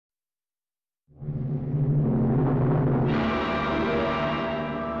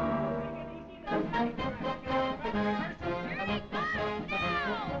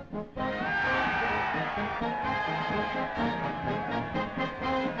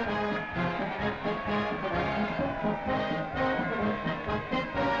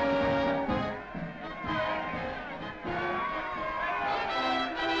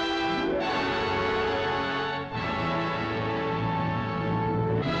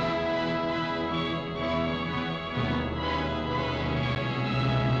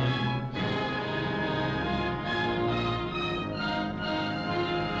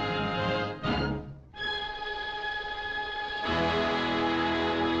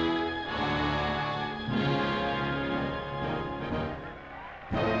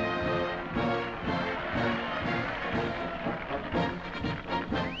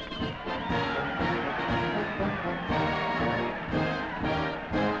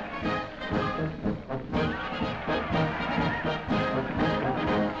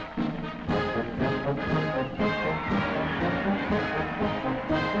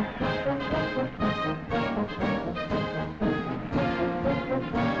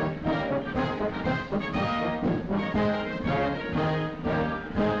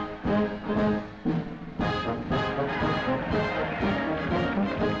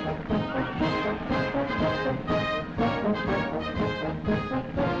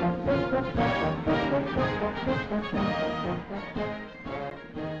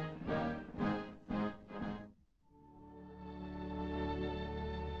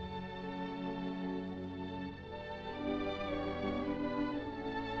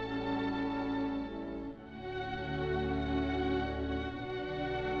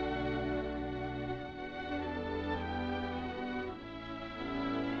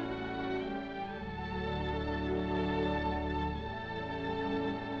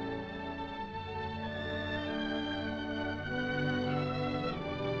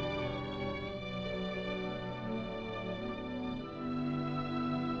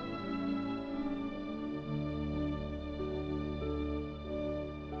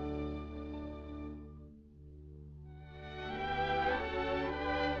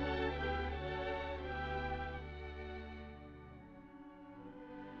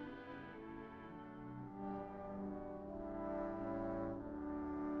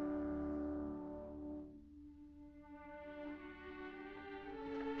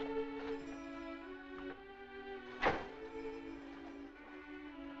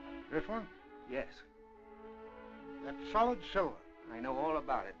This one? Yes. That's solid silver. I know all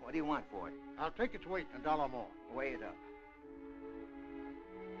about it. What do you want for it? I'll take its weight and $1 more. Weigh it up.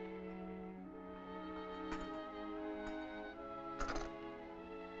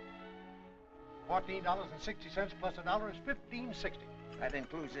 $14.60 plus $1 is $15.60. That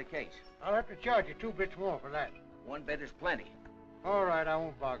includes the case. I'll have to charge you 2 bits more for that. 1 bit is plenty. All right, I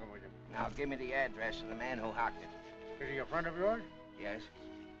won't bargain with you. Now give me the address of the man who hocked it. Is he a friend of yours? Yes.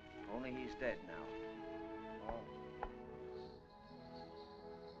 Only he's dead now. Oh.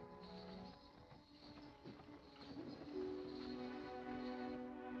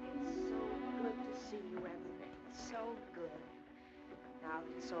 It's so good to see you, Eben. It's so good. Now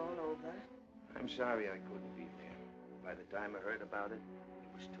that it's all over. I'm sorry I couldn't be there. By the time I heard about it,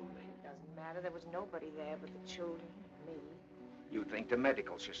 it was too late. Doesn't matter. There was nobody there but the children and me. You think the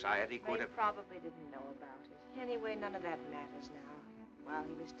medical society could They have... probably didn't know about it. Anyway, none of that matters now. While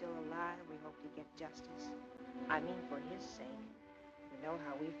he was still alive, we hoped he'd get justice. I mean, for his sake. You know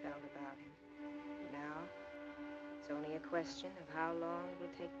how we felt about him. Now, it's only a question of how long it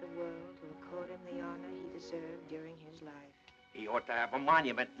will take the world to accord him the honor he deserved during his life. He ought to have a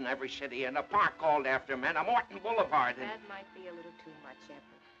monument in every city and a park called after him and a Morton Boulevard. And... That might be a little too much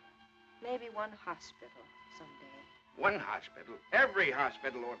effort. Maybe one hospital someday. One hospital? Every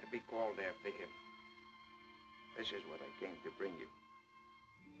hospital ought to be called after him. This is what I came to bring you.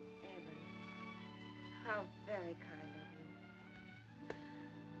 Eben, how very kind of you.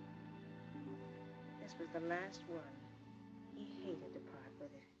 This was the last one. He hated to part with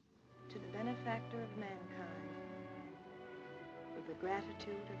it. To the benefactor of mankind. With the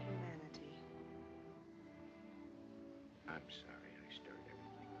gratitude of humanity. I'm sorry I stirred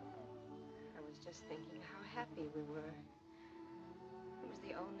everything up. I was just thinking how happy we were. It was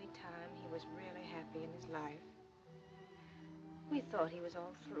the only time he was really happy in his life. We thought he was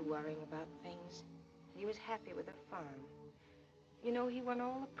all through worrying about things. He was happy with the farm. You know, he won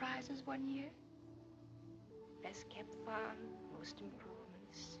all the prizes one year. Best kept farm, most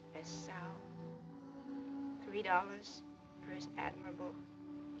improvements, best sow. $3 for his admirable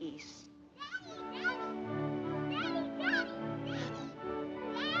geese.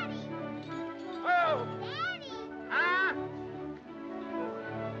 Oh! Daddy! Huh?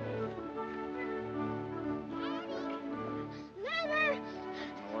 Mother!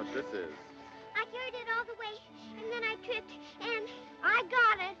 What this is? I carried it all the way, and then I tripped, and I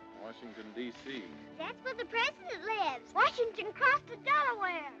got it. Washington, D.C. That's where the president lives. Washington crossed to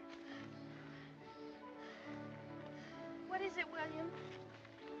Delaware. What is it, William?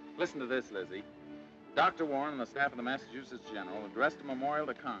 Listen to this, Lizzie. Dr. Warren and the staff of the Massachusetts General addressed a memorial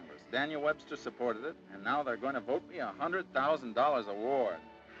to Congress. Daniel Webster supported it, and now they're going to vote me a $100,000 award.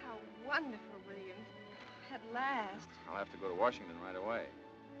 How wonderful, William. At last. I'll have to go to Washington right away.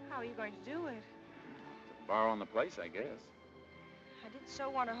 How are you going to do it? To borrow on the place, I guess. I did so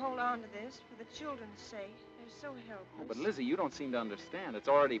want to hold on to this for the children's sake. They're so helpless. Oh, but Lizzie, you don't seem to understand. It's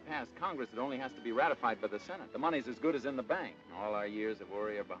already passed Congress. It only has to be ratified by the Senate. The money's as good as in the bank. All our years of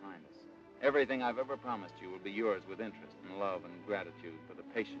worry are behind us. Everything I've ever promised you will be yours with interest and love and gratitude for the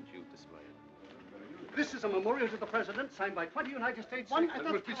patience you've displayed. This is a memorial to the president signed by 20 United States One citizens.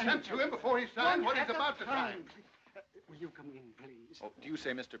 at a Must be time. sent to him before he signs what he's One at a about to sign. time. Will you come in, please? Oh, do you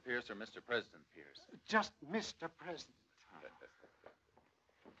say Mr. Pierce or Mr. President Pierce? Just Mr. President.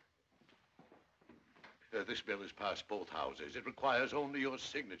 This bill has passed both houses. It requires only your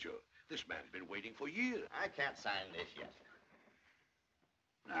signature. This man's been waiting for years. I can't sign this yet.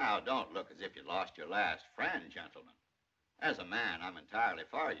 Now, don't look as if you lost your last friend, gentlemen. As a man, I'm entirely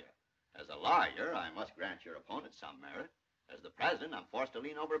for you. As a lawyer, I must grant your opponent some merit. As the president, I'm forced to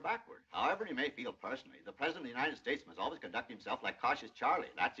lean over backward. However he may feel personally, the president of the United States must always conduct himself like cautious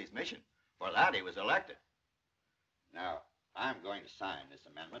Charlie. That's his mission. For that, he was elected. Now, I'm going to sign this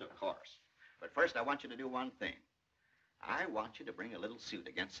amendment, of course. But first, I want you to do one thing. I want you to bring a little suit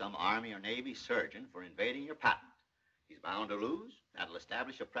against some Army or Navy surgeon for invading your patent. He's bound to lose. That'll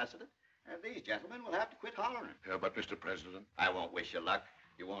establish a precedent. And these gentlemen will have to quit hollering. But, Mr. President... I won't wish you luck.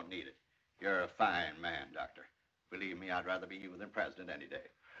 You won't need it. You're a fine man, Doctor. Believe me, I'd rather be you than president any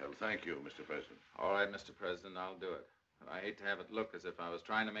day. Well, thank you, Mr. President. All right, Mr. President, I'll do it. But I hate to have it look as if I was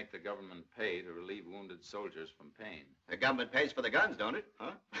trying to make the government pay to relieve wounded soldiers from pain. The government pays for the guns, don't it?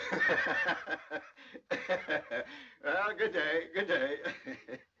 Huh? Well, good day. Good day.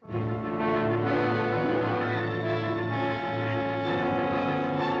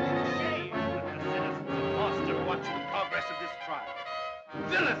 Shame that the citizens of Boston are watching the progress of this trial.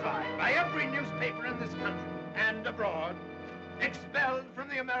 Vilified by every newspaper in this country and abroad. Expelled from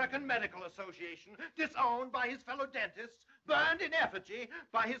the American Medical Association, disowned by his fellow dentists, burned in effigy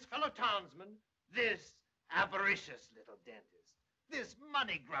by his fellow townsmen, this avaricious little dentist, this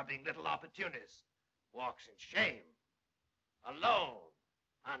money-grubbing little opportunist, walks in shame, alone,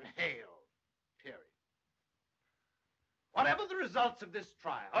 unhailed, period. Whatever the results of this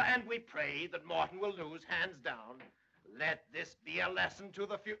trial, and we pray that Morton will lose hands down, let this be a lesson to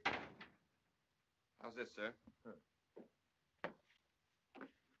the future. How's this, sir?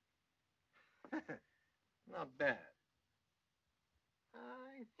 Not bad.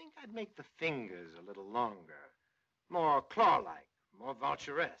 I think I'd make the fingers a little longer, more claw-like, more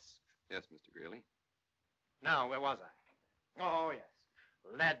vulturesque. Yes, Mr. Greeley. Now, where was I? Oh, yes.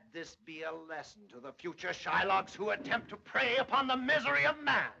 Let this be a lesson to the future Shylocks who attempt to prey upon the misery of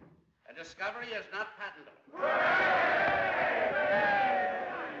man. A discovery is not patentable.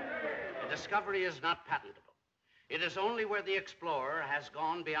 A discovery is not patentable. It is only where the explorer has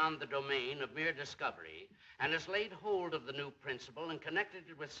gone beyond the domain of mere discovery and has laid hold of the new principle and connected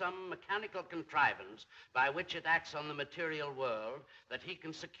it with some mechanical contrivance by which it acts on the material world that he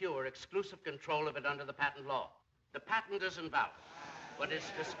can secure exclusive control of it under the patent law. The patent is invalid, but its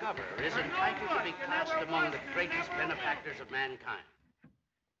discoverer is entitled to be classed among the greatest benefactors of mankind.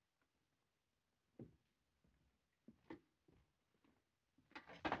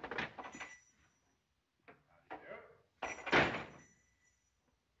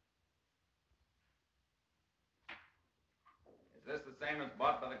 Is this the same as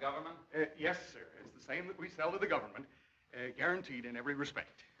bought by the government? Yes, sir. It's the same that we sell to the government, guaranteed in every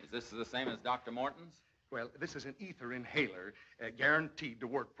respect. Is this the same as Dr. Morton's? Well, this is an ether inhaler, guaranteed to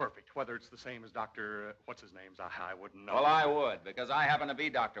work perfect. Whether it's the same as Dr. What's his name's, I wouldn't know. Well, I would, because I happen to be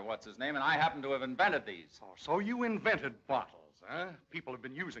Dr. What's-his-name, and I happen to have invented these. Oh, so you invented bottles, huh? People have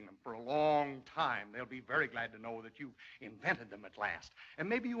been using them for a long time. They'll be very glad to know that you've invented them at last. And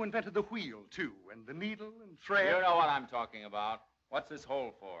maybe you invented the wheel, too, and the needle and thread. You know what I'm talking about. What's this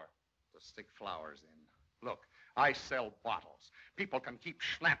hole for? To stick flowers in. Look, I sell bottles. People can keep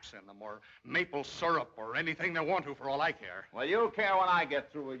schnapps in them or maple syrup or anything they want to for all I care. Well, you'll care when I get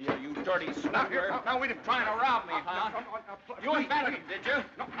through with you, you dirty swindler. Now, wait a minute. Trying to rob me, huh? You invented them, did you?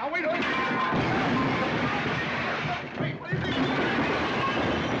 Now, wait a minute. Wait, what is it?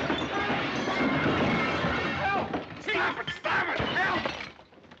 Help! Stop it! Help!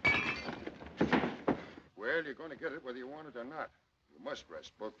 Well, you're going to get it whether you want it or not. You must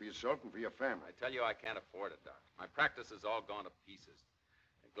rest, both for yourself and for your family. I tell you, I can't afford it, Doc. My practice has all gone to pieces.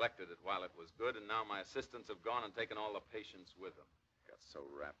 Neglected it while it was good, and now my assistants have gone and taken all the patients with them. Got so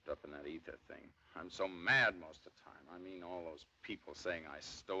wrapped up in that ether thing. I'm so mad most of the time. I mean, all those people saying I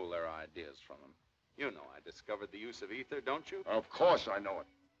stole their ideas from them. You know I discovered the use of ether, don't you? Of course I know it.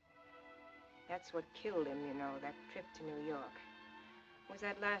 That's what killed him, you know, that trip to New York. It was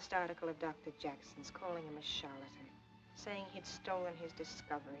that last article of Dr. Jackson's calling him a charlatan, saying he'd stolen his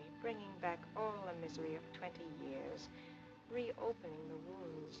discovery, bringing back all the misery of 20 years, reopening the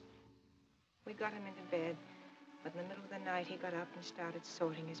wounds. We got him into bed, but in the middle of the night, he got up and started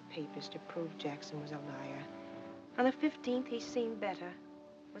sorting his papers to prove Jackson was a liar. On the 15th, he seemed better.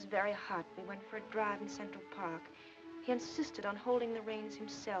 It was very hot. We went for a drive in Central Park. He insisted on holding the reins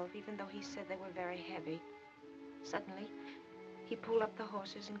himself, even though he said they were very heavy. Suddenly, he pulled up the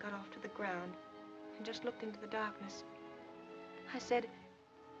horses and got off to the ground and just looked into the darkness. I said,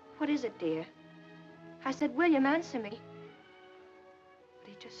 "What is it, dear?" I said, "William, answer me." But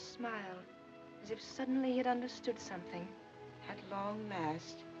he just smiled, as if suddenly he'd understood something at long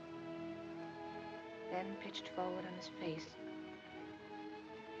last. Then pitched forward on his face.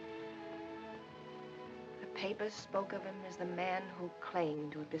 The papers spoke of him as the man who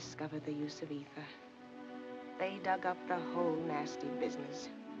claimed to have discovered the use of ether. They dug up the whole nasty business.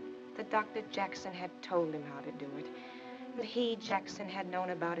 That Dr. Jackson had told him how to do it. That he, Jackson, had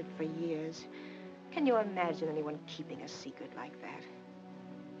known about it for years. Can you imagine anyone keeping a secret like that?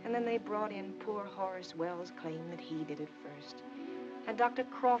 And then they brought in poor Horace Wells' claim that he did it first. And Dr.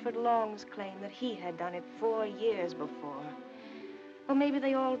 Crawford Long's claim that he had done it 4 years before. Well, maybe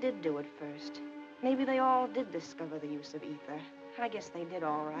they all did do it first. Maybe they all did discover the use of ether. I guess they did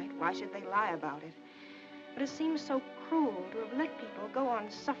all right. Why should they lie about it? But it seems so cruel to have let people go on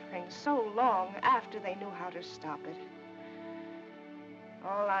suffering so long after they knew how to stop it.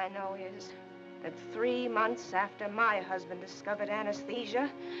 All I know is that 3 months after my husband discovered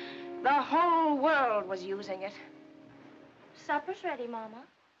anesthesia, the whole world was using it. Supper's ready, Mama.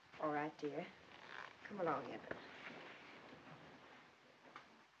 All right, dear. Come along, Eben.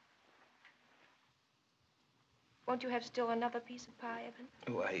 Won't you have still another piece of pie, Eben?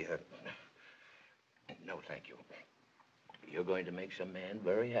 Why, no, thank you. You're going to make some man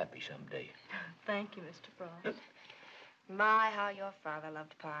very happy someday. Thank you, Mr. Frost. My, how your father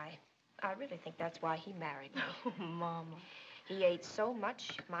loved pie. I really think that's why he married me. Oh, Mama. He ate so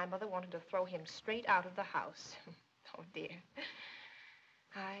much, my mother wanted to throw him straight out of the house. Oh, dear.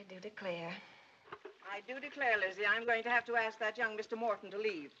 I do declare. I do declare, Lizzie, I'm going to have to ask that young Mr. Morton to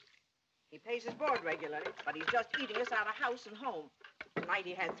leave. He pays his board regularly, but he's just eating us out of house and home. Tonight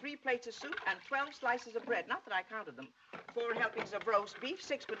he had 3 plates of soup and 12 slices of bread. Not that I counted them. 4 helpings of roast beef,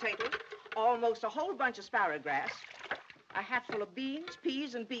 6 potatoes, almost a whole bunch of sparrowgrass, a hatful of beans,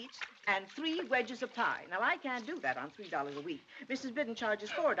 peas, and beets, and 3 wedges of pie. Now, I can't do that on $3 a week. Mrs. Bidden charges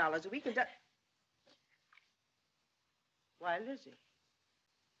 $4 a week and Why, Lizzie.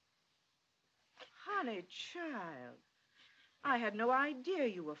 Honey, child. I had no idea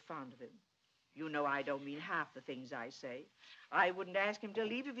you were fond of him. You know I don't mean half the things I say. I wouldn't ask him to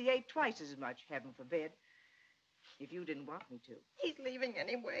leave if he ate twice as much, heaven forbid. If you didn't want me to. He's leaving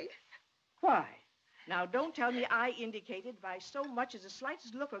anyway. Why? Now, don't tell me I indicated by so much as the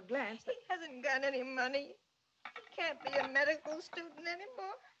slightest look or glance that... He hasn't got any money. He can't be a medical student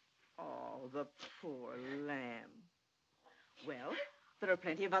anymore. Oh, the poor lamb. Well, there are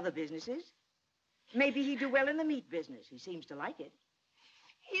plenty of other businesses. Maybe he'd do well in the meat business. He seems to like it.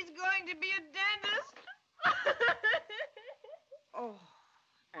 He's going to be a dentist. Oh,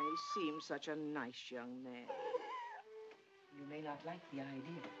 and he seems such a nice young man. You may not like the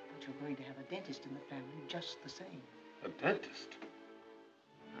idea, but you're going to have a dentist in the family just the same. A dentist?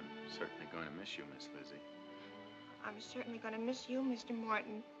 I'm certainly going to miss you, Miss Lizzie. I'm certainly going to miss you, Mr.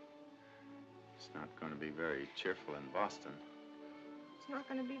 Morton. It's not going to be very cheerful in Boston. It's not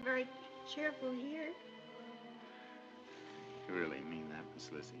going to be very cheerful here. You really mean that,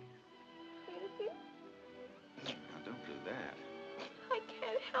 Miss Lizzie? Now, don't do that. I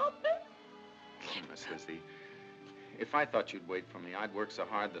can't help it. Oh, Miss Lizzie, if I thought you'd wait for me, I'd work so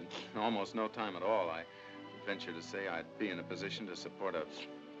hard that almost no time at all. I venture to say I'd be in a position to support a,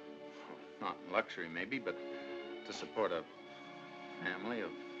 not luxury maybe, but to support a family of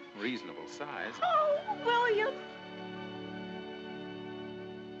reasonable size. Oh, William!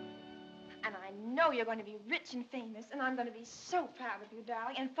 And I know you're going to be rich and famous, and I'm going to be so proud of you,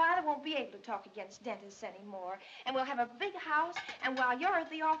 darling. And Father won't be able to talk against dentists anymore. And we'll have a big house, and while you're at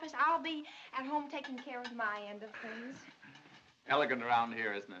the office, I'll be at home taking care of my end of things. Elegant around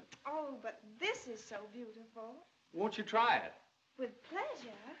here, isn't it? Oh, but this is so beautiful. Won't you try it? With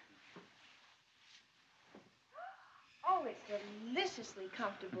pleasure. Oh, it's deliciously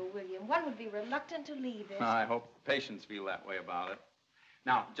comfortable, William. One would be reluctant to leave it. I hope patients feel that way about it.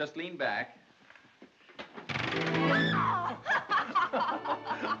 Now, just lean back.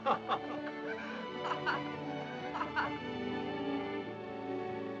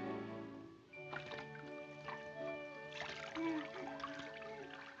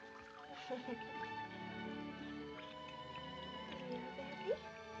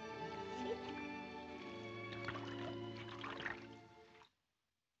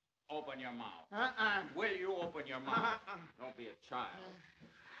 Open your mouth. Will you open your mouth? Don't be a child.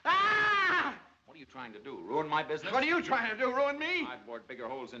 What are you trying to do? Ruin my business? What are you trying to do? Ruin me? I've bored bigger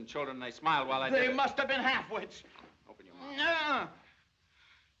holes in children and they smiled while I did it. They must have been half-wits. Open your mouth.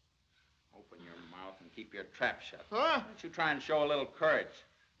 Open your mouth and keep your trap shut. Huh? Why don't you try and show a little courage?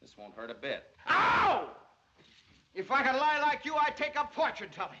 This won't hurt a bit. Ow! If I could lie like you, I'd take up fortune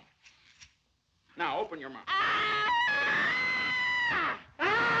telling. Now, open your mouth.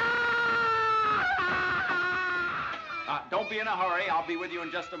 Don't be in a hurry. I'll be with you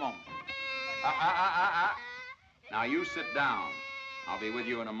in just a moment. Now, you sit down. I'll be with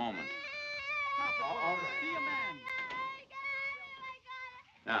you in a moment. All right. Be a man.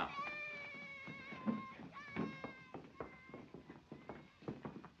 Now.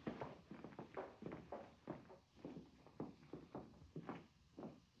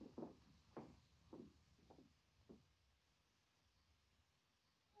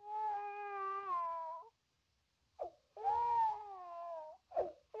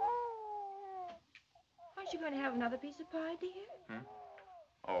 Aren't you going to have another piece of pie, dear? Huh?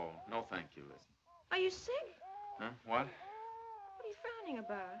 Oh, no thank you, Lizzie. Are you sick? Huh? What? What are you frowning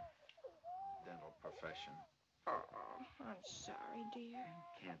about? Dental profession. Oh, I'm sorry, dear.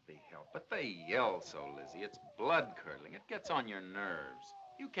 Can't be helped. But they yell so, Lizzie. It's blood-curdling. It gets on your nerves.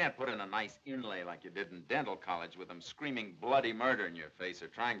 You can't put in a nice inlay like you did in dental college with them screaming bloody murder in your face or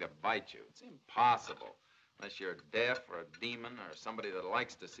trying to bite you. It's impossible. Unless you're deaf or a demon or somebody that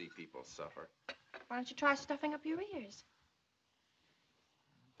likes to see people suffer. Why don't you try stuffing up your ears?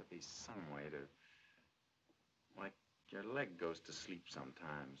 There'd be some way to... Like your leg goes to sleep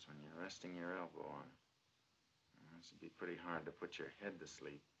sometimes when you're resting your elbow on. This would be pretty hard to put your head to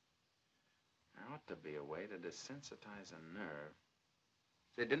sleep. There ought to be a way to desensitize a nerve.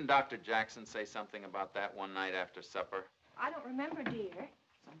 Say, didn't Dr. Jackson say something about that one night after supper? I don't remember, dear.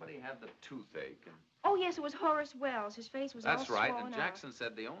 Somebody had the toothache and... Oh, yes, it was Horace Wells. His face was all That's right, swollen and Jackson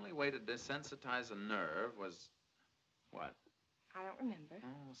said the only way to desensitize a nerve was... What? I don't remember.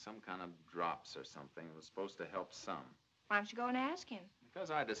 Oh, some kind of drops or something. It was supposed to help some. Why don't you go and ask him? Because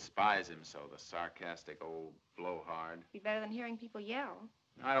I despise him so, the sarcastic old blowhard. Be better than hearing people yell.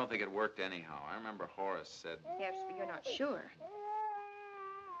 I don't think it worked anyhow. I remember Horace said... Yes, but you're not sure.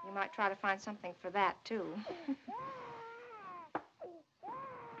 You might try to find something for that, too.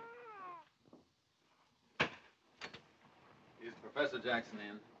 Is Professor Jackson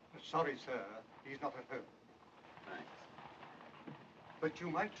in? Sorry, sir. He's not at home. Thanks. But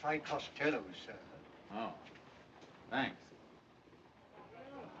you might try Costello, sir. Oh, thanks.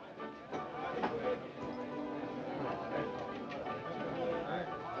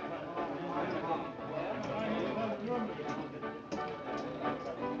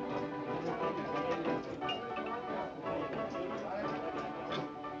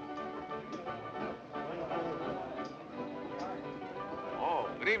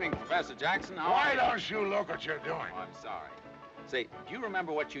 Good evening, Professor Jackson. Why don't you look what you're doing? Oh, I'm sorry. Say, do you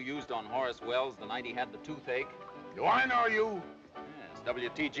remember what you used on Horace Wells the night he had the toothache? Do I know you? Yes,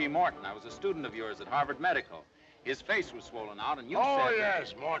 W.T.G. Morton. I was a student of yours at Harvard Medical. His face was swollen out, and you said... Oh,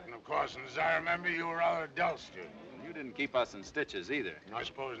 yes, Morton, of course. And as I remember, you were rather a dull student. You didn't keep us in stitches either. I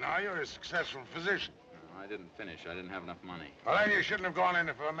suppose now you're a successful physician. No, I didn't finish. I didn't have enough money. Well, then you shouldn't have gone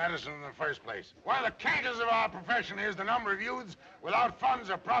into for medicine in the first place. One of the cankers of our profession is the number of youths without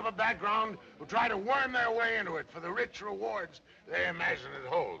funds or proper background who try to worm their way into it for the rich rewards they imagine it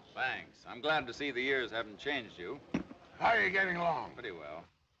holds. Thanks. I'm glad to see the years haven't changed you. How are you getting along? Pretty well.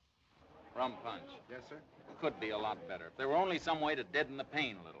 Rum punch. Yes, sir? Could be a lot better. If there were only some way to deaden the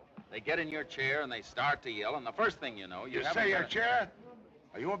pain a little. They get in your chair and they start to yell, and the first thing you know, You say your chair?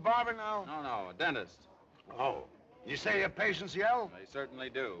 Are you a barber now? No, a dentist. Oh. You say your patients yell? They certainly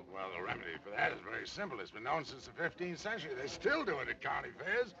do. Well, the remedy for that is very simple. It's been known since the 15th century. They still do it at county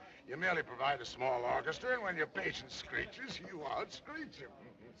fairs. You merely provide a small orchestra, and when your patient screeches, you out-screech him.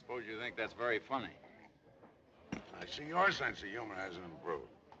 Suppose you think that's very funny. I see your sense of humor hasn't improved.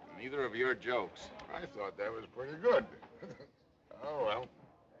 Neither of your jokes. I thought that was pretty good. Oh, well.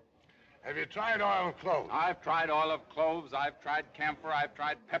 Have you tried oil of cloves? I've tried oil of cloves. I've tried camphor. I've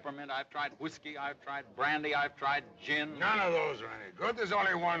tried peppermint. I've tried whiskey. I've tried brandy. I've tried gin. None of those are any good. There's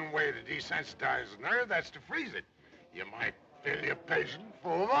only one way to desensitize the nerve. That's to freeze it. You might fill your patient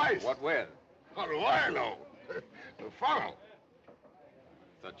full of ice. What with? How do I know? The funnel. I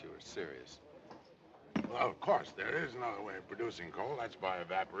thought you were serious. Well, of course, there is another way of producing coal. That's by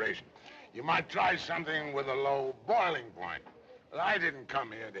evaporation. You might try something with a low boiling point. But I didn't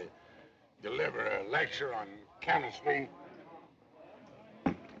come here to deliver a lecture on chemistry.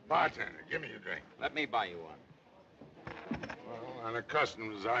 Bartender, give me a drink. Let me buy you one. Well,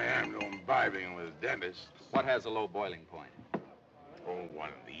 unaccustomed as I am to imbibing with dentists. What has a low boiling point? Oh, one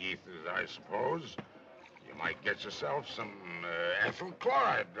of the ethers, I suppose. You might get yourself some ethyl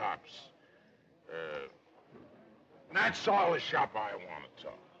chloride drops. That's all the shop I want to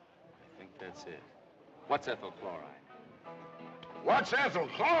talk. I think that's it. What's ethyl chloride? What's ethyl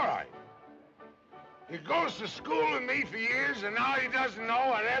chloride? He goes to school with me for years, and now he doesn't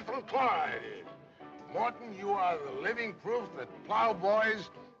know what ethyl chloride is. Morton, you are the living proof that plowboys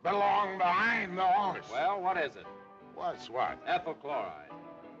belong behind the horse. Well, what is it? What's what? Ethyl chloride.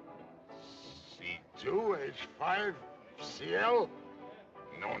 C2H5Cl,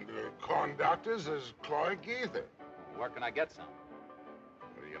 known to corn doctors as chloric ether. Where can I get some?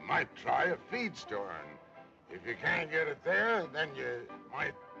 Well, you might try a feed store, and if you can't get it there, then you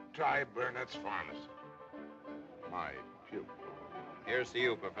might try Burnett's Pharmacy. My pupil. Here's to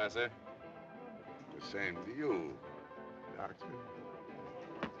you, Professor. The same to you, Doctor.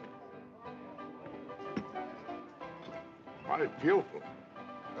 My pupil.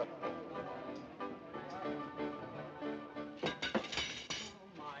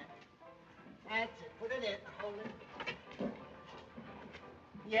 That's it. Put it in. Hold it.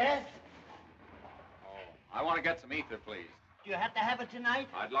 Yes? Oh, I want to get some ether, please. Do you have to have it tonight?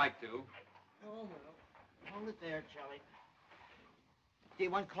 I'd like to. Oh, well. Hold it there, Charlie. Do you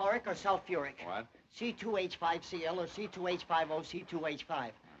want chloric or sulfuric? What? C2H5Cl or C2H5O,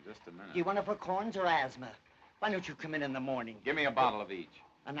 C2H5. Just a minute. Do you want it for corns or asthma? Why don't you come in the morning? Give me a bottle of each.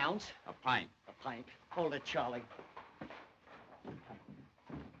 An ounce? A pint. A pint. Hold it, Charlie.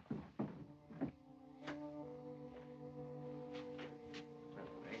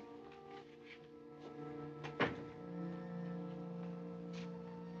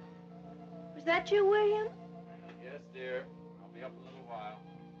 that you, William? Yes, dear. I'll be up in a little while.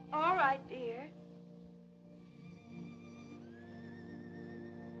 All right, dear.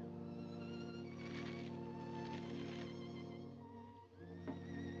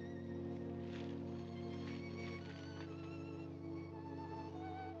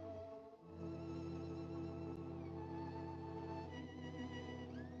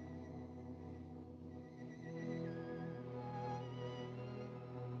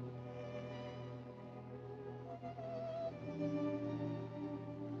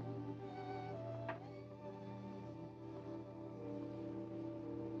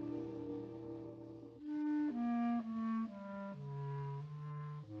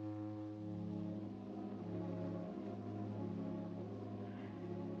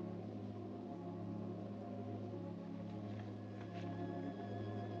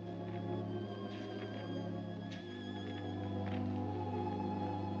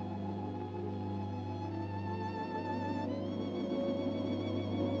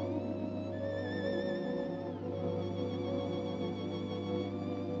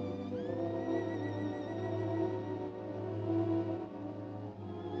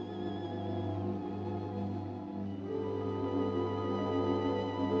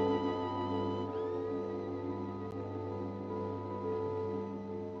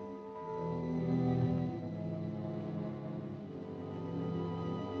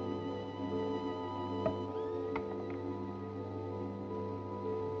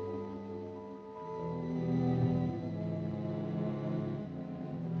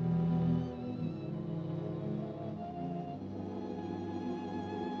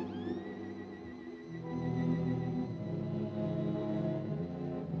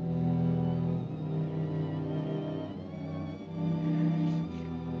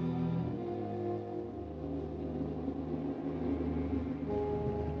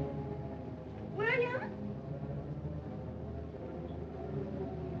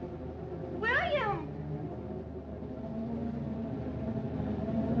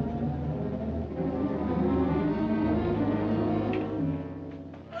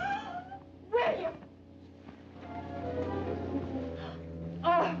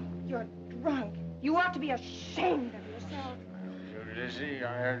 You ought to be ashamed of yourself. Lizzie,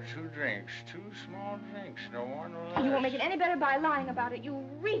 I had 2 drinks, 2 small drinks, no more, no less. You won't make it any better by lying about it. You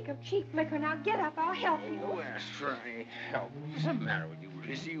reek of cheap liquor. Now get up. I'll help you. Who asked for any help? What's the matter with you,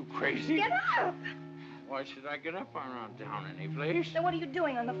 Lizzie? You crazy? Get up. Why should I get up? I'm not down any place. Then what are you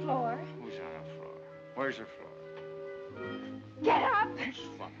doing on the floor? Who's on the floor? Where's the floor? Get up. It's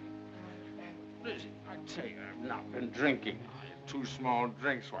funny. Lizzie, I tell you, I've not been drinking. I had 2 small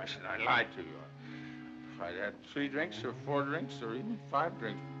drinks. Why should I lie to you? If I'd had 3 drinks or 4 drinks or even 5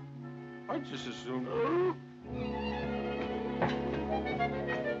 drinks, I'd just as soon...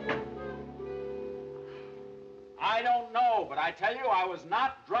 I don't know, but I tell you, I was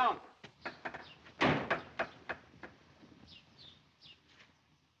not drunk.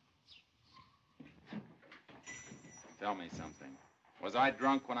 Tell me something. Was I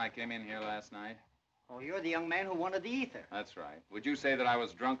drunk when I came in here last night? Oh, you're the young man who wanted the ether. That's right. Would you say that I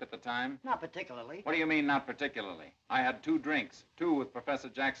was drunk at the time? Not particularly. What do you mean, not particularly? I had 2 drinks, 2 with Professor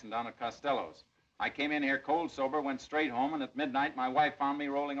Jackson down at Costello's. I came in here cold sober, went straight home, and at midnight, my wife found me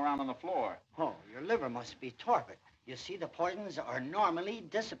rolling around on the floor. Oh, your liver must be torpid. You see, the poisons are normally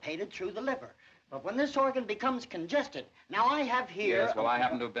dissipated through the liver. But when this organ becomes congested, now I have here... Yes, well, I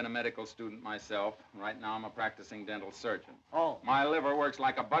happen to have been a medical student myself. Right now, I'm a practicing dental surgeon. Oh. My liver works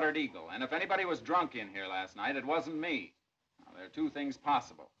like a buttered eagle, and if anybody was drunk in here last night, it wasn't me. Now, there are 2 things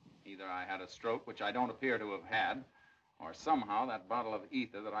possible. Either I had a stroke, which I don't appear to have had, or somehow that bottle of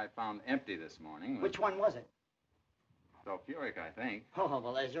ether that I found empty this morning was... Which one was it? Sulfuric, I think. Oh,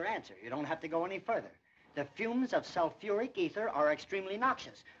 well, there's your answer. You don't have to go any further. The fumes of sulfuric ether are extremely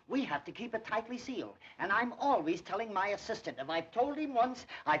noxious. We have to keep it tightly sealed. And I'm always telling my assistant, if I've told him once,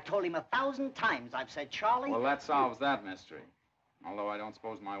 I've told him 1,000 times. I've said, Charlie... Well, that solves that mystery. Although I don't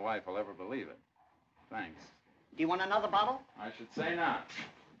suppose my wife will ever believe it. Thanks. Do you want another bottle? I should say not.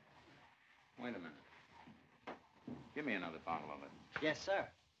 Wait a minute. Give me another bottle of it. Yes, sir.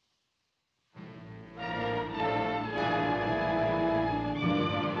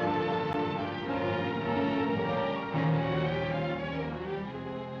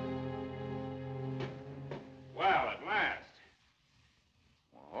 Well, at last.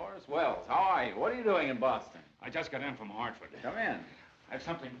 Well, Horace Wells, how are you? What are you doing in Boston? I just got in from Hartford. Come in. I have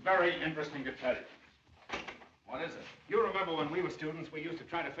something very interesting to tell you. What is it? You remember when we were students, we used to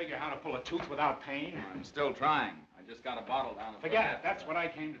try to figure how to pull a tooth without pain? I'm still trying. I just got a bottle down the Forget it. That's what I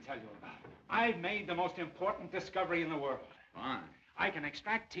came to tell you about. I've made the most important discovery in the world. Fine. I can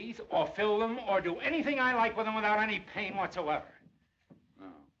extract teeth or fill them or do anything I like with them without any pain whatsoever. No.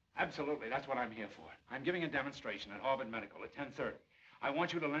 Absolutely, that's what I'm here for. I'm giving a demonstration at Harvard Medical at 10:30. I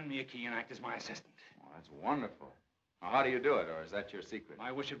want you to lend me a key and act as my assistant. Oh, that's wonderful. Now, how do you do it, or is that your secret?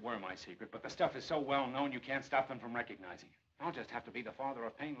 I wish it were my secret, but the stuff is so well known you can't stop them from recognizing it. I'll just have to be the father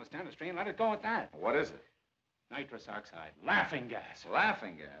of painless dentistry and let it go at that. What is it? Nitrous oxide. Laughing gas.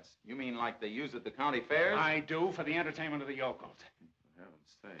 Laughing gas? You mean like they use at the county fairs? I do, for the entertainment of the yokels. For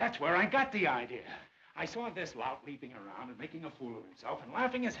heaven's sake. That's where I got the idea. I saw this lout leaping around and making a fool of himself and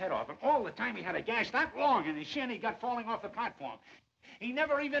laughing his head off, and all the time he had a gash that long in his shin he got falling off the platform. He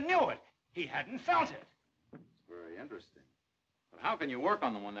never even knew it. He hadn't felt it. Very interesting. But how can you work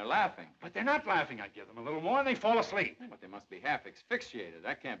on them when they're laughing? But they're not laughing. I give them a little more and they fall asleep. But they must be half asphyxiated.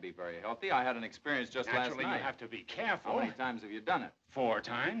 That can't be very healthy. I had an experience just last Naturally, night. you have to be careful. How many times have you done it? 4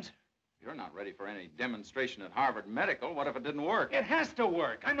 times. You're not ready for any demonstration at Harvard Medical. What if it didn't work? It has to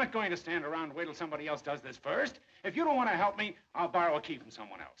work. I'm not going to stand around and wait till somebody else does this first. If you don't want to help me, I'll borrow a key from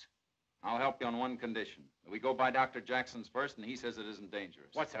someone else. I'll help you on one condition. We go by Dr. Jackson's first, and he says it isn't dangerous.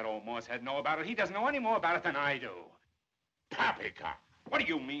 What's that old Morsehead know about it? He doesn't know any more about it than I do. Poppycock. What do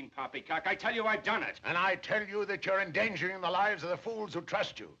you mean, poppycock? I tell you I've done it. And I tell you that you're endangering the lives of the fools who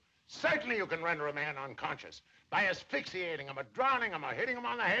trust you. Certainly you can render a man unconscious by asphyxiating him or drowning him or hitting him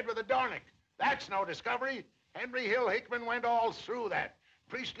on the head with a dornick. That's no discovery. Henry Hill Hickman went all through that.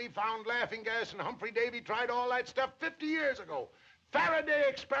 Priestley found laughing gas and Humphrey Davy tried all that stuff 50 years ago. Faraday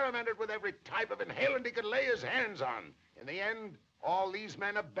experimented with every type of inhalant he could lay his hands on. In the end, all these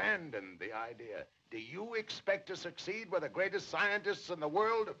men abandoned the idea. Do you expect to succeed where the greatest scientists in the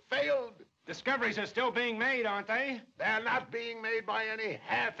world have failed? Discoveries are still being made, aren't they? They're not being made by any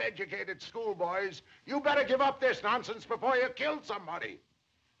half-educated schoolboys. You better give up this nonsense before you kill somebody.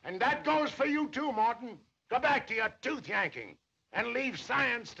 And that goes for you too, Morton. Go back to your tooth yanking and leave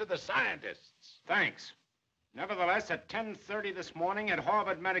science to the scientists. Thanks. Nevertheless, at 10:30 this morning at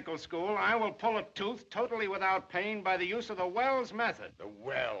Harvard Medical School, I will pull a tooth totally without pain by the use of the Wells method. The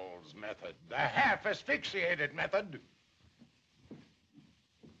Wells method. The half-asphyxiated method.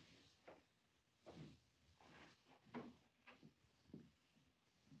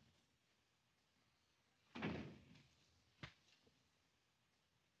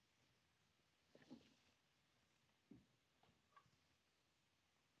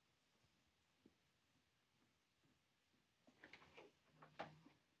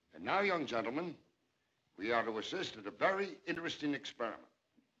 And now, young gentlemen, we are to assist at a very interesting experiment.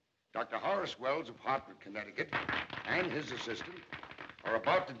 Dr. Horace Wells of Hartford, Connecticut, and his assistant are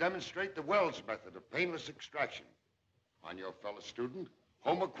about to demonstrate the Wells method of painless extraction on your fellow student,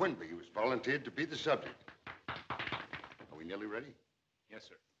 Homer Quinby, who has volunteered to be the subject. Are we nearly ready? Yes,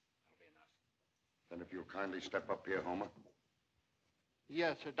 sir. That'll be enough. Then if you'll kindly step up here, Homer.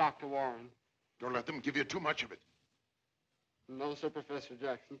 Yes, sir, Dr. Warren. Don't let them give you too much of it. No, sir, Professor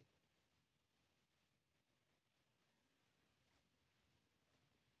Jackson.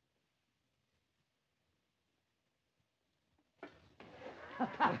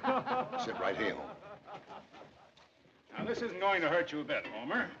 Sit right here, Homer. Now, this isn't going to hurt you a bit,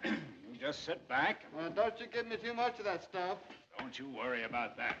 Homer. You just sit back. Don't you give me too much of that stuff. Don't you worry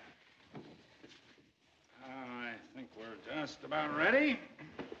about that. I think we're just about ready.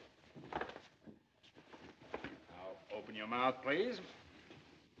 Now, open your mouth, please.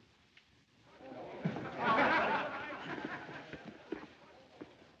 Now,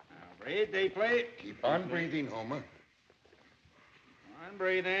 breathe deeply. Keep on breathing, Homer. On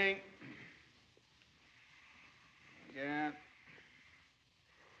breathing. Again.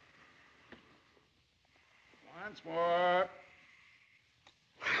 Once more.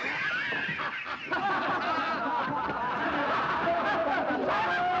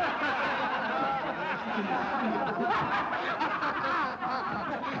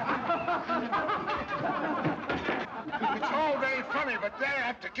 It's all very funny, but they're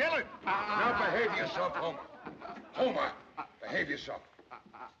apt to kill it. Now behave yourself, Homer. Homer, behave yourself.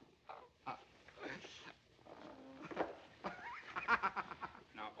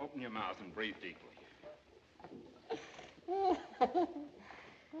 Now, open your mouth and breathe deeply.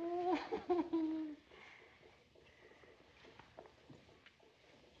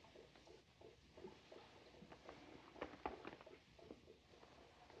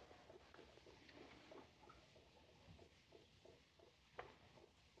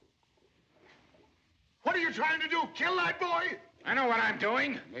 What are you trying to do? Kill that boy? I know what I'm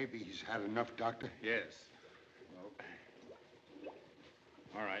doing. Maybe he's had enough, Doctor. Yes.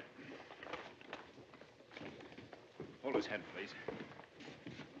 All right. Hold his head, please.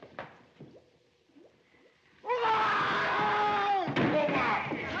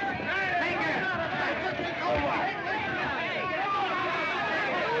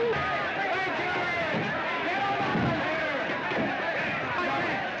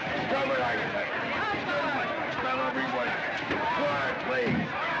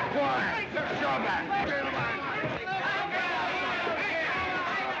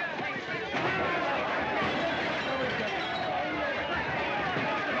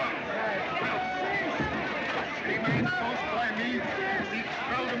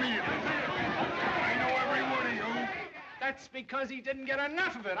 That's because he didn't get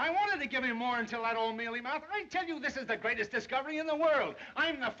enough of it. I wanted to give him more until that old mealy mouth. I tell you, this is the greatest discovery in the world.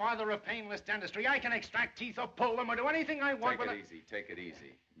 I'm the father of painless dentistry. I can extract teeth or pull them or do anything I want. Take it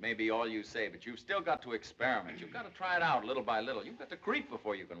easy. Maybe all you say, but you've still got to experiment. You've got to try it out little by little. You've got to creep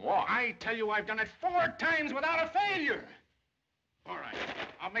before you can walk. I tell you, I've done it 4 times without a failure. All right,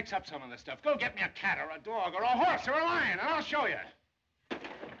 I'll mix up some of this stuff. Go get me a cat or a dog or a horse or a lion, and I'll show you.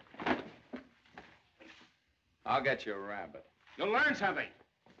 I'll get you a rabbit. You'll learn something.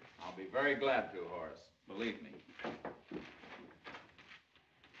 I'll be very glad to, Horace. Believe me.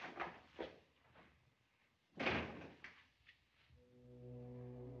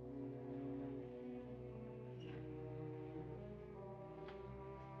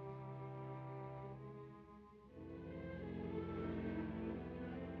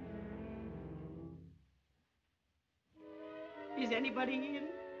 Is anybody in?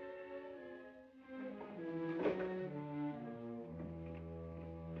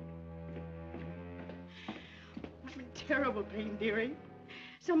 I'm in terrible pain, dearie.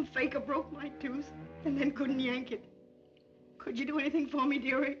 Some faker broke my tooth and then couldn't yank it. Could you do anything for me,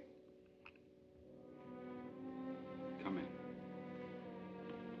 dearie? Come in.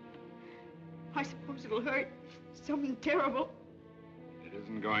 I suppose it'll hurt. Something terrible. It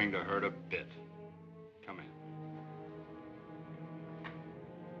isn't going to hurt a bit. Come in.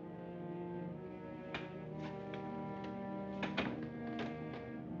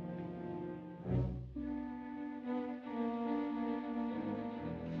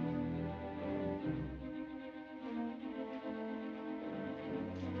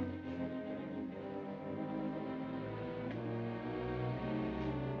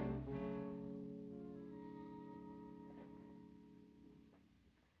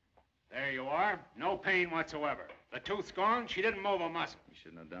 There you are. No pain whatsoever. The tooth's gone. She didn't move a muscle. You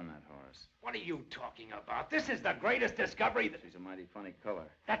shouldn't have done that, Horace. What are you talking about? This is the greatest discovery that... She's a mighty funny color.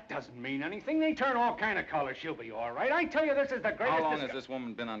 That doesn't mean anything. They turn all kind of colors. She'll be all right. I tell you, this is the greatest... How long has this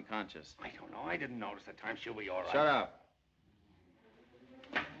woman been unconscious? I don't know. I didn't notice the time. She'll be all right. Shut up.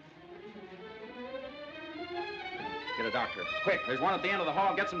 Get a doctor. Quick, there's one at the end of the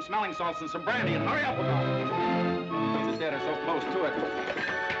hall. Get some smelling salts and some brandy and hurry up with it. She's dead or so close to it.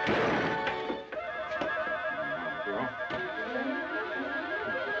 Girl.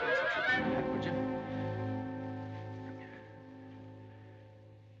 Would you?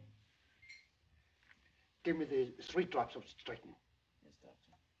 Give me the 3 drops of strychnine. Yes,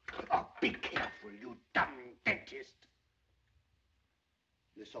 doctor. Oh, be careful, you damn dentist.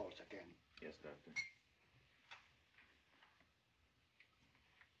 The salts again. Yes, doctor.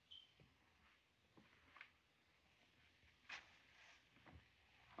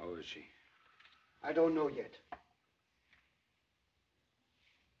 How is she? I don't know yet.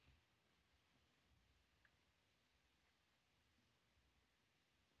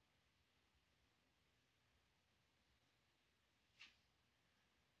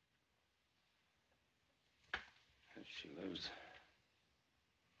 If she lives,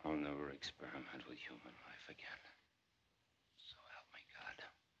 I'll never experiment with human life again. So help me God.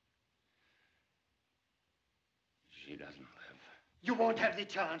 She doesn't live. You won't have the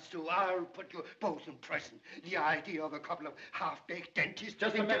chance to. I'll put you both in prison. The idea of a couple of half-baked dentists...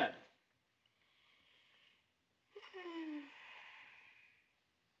 Just a minute.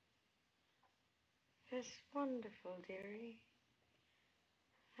 That's wonderful, dearie.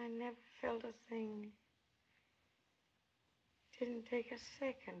 I never felt a thing. Didn't take a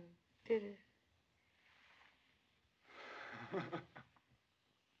second, did it?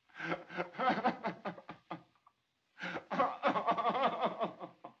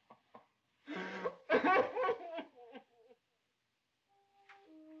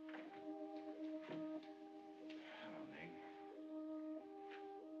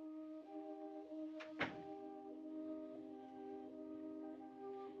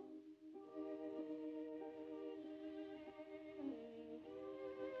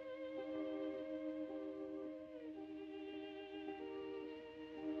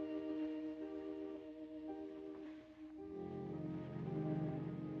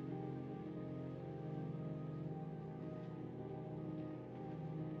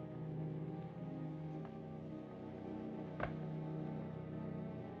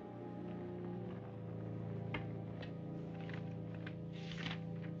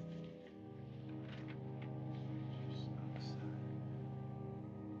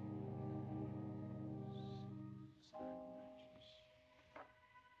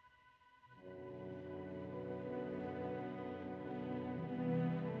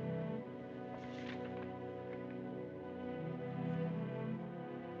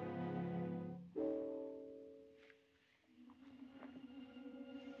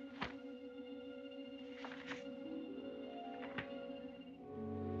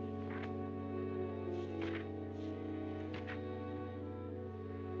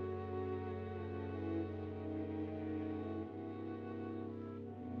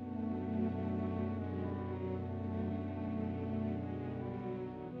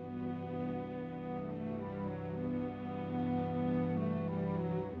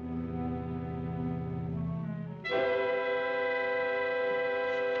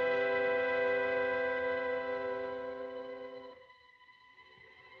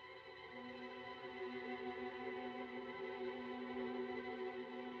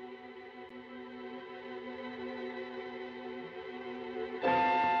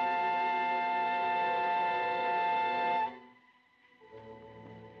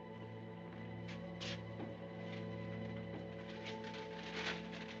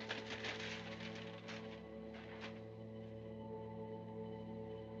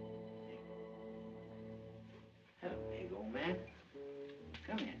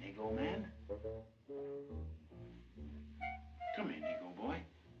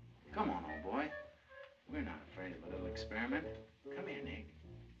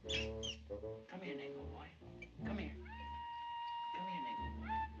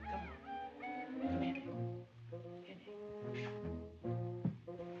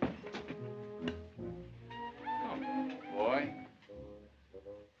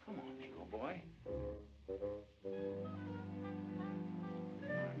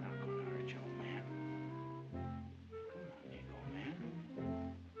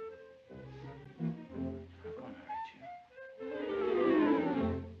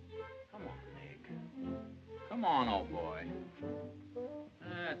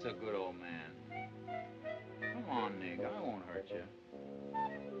 That's a good old man. Come on, Nick. I won't hurt you.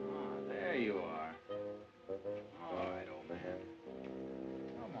 Ah, there you are. All right, old man.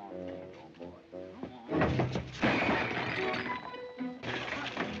 Come on, Nick, old boy. Come on.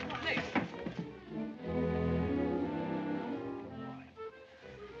 Nick.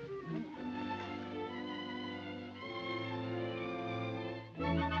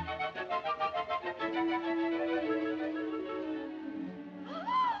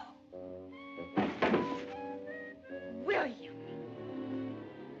 William.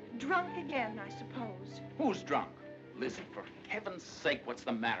 Drunk again, I suppose. Who's drunk? Lizzie, for heaven's sake, what's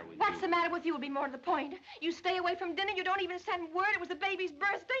the matter with you? What's the matter with you would be more to the point. You stay away from dinner, you don't even send word it was the baby's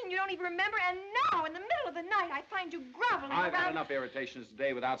birthday, and you don't even remember, and now, in the middle of the night, I find you groveling I've around... had enough irritations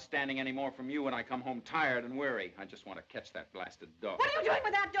today without standing any more from you when I come home tired and weary. I just want to catch that blasted dog. What are you doing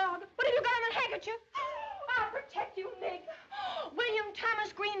with that dog? What have you got on a handkerchief? I'll protect you, Nick. William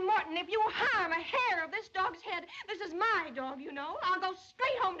Thomas Green Morton, if you harm a hair of this dog's head, this is my dog, you know. I'll go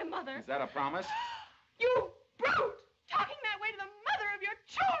straight home to Mother. Is that a promise? You brute! Talking that way to the mother of your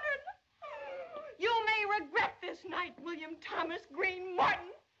children! You may regret this night, William Thomas Green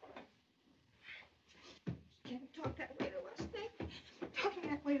Morton. You can't talk that way to us, Nick. Talking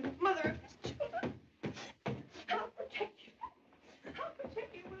that way to the mother of his children. I'll protect you. I'll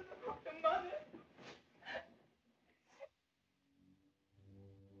protect you with a hook to Mother.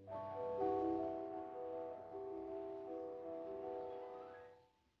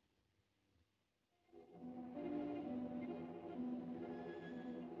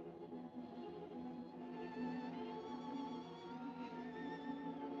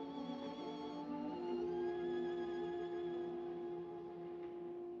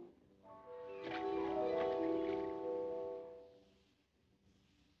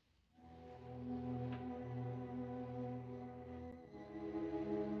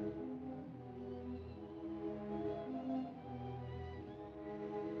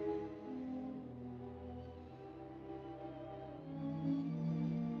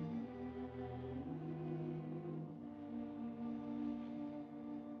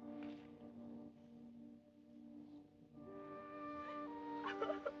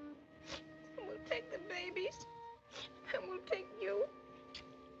 We'll take the babies, and we'll take you,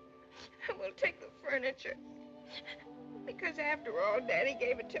 and we'll take the furniture. Because after all, Daddy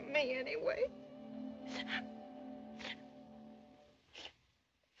gave it to me anyway.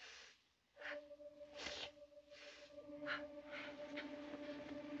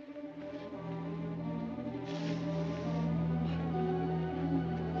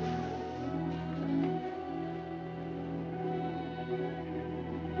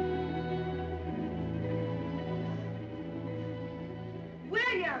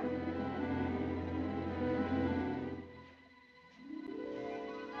 William!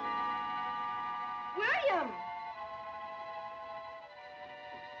 William!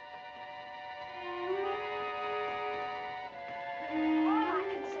 All I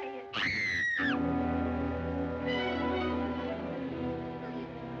can say is...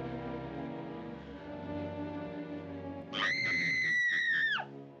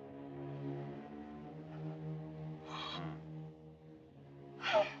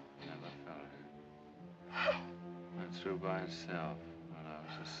 Never felt it. Went through by himself while I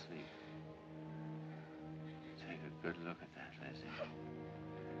was asleep. Take a good look at that, Lizzie.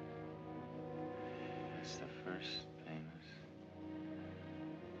 That's the first painless.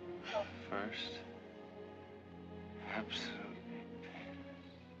 First, absolutely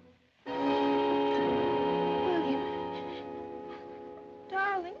William.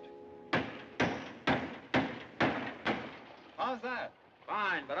 Darling. How's that?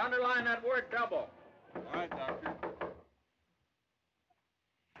 Fine, but underline that word double. All right, Doctor.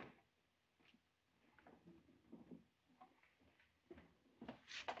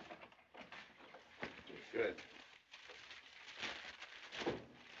 Good.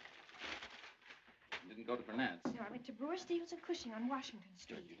 You didn't go to Burnett's. No, I went to Brewer, Stevens, and Cushing on Washington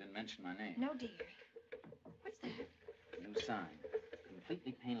Street. Good, you didn't mention my name. No, dear. What's that? New sign.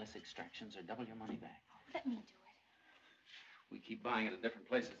 Completely painless extractions or double your money back. Let me do it. We keep buying it at different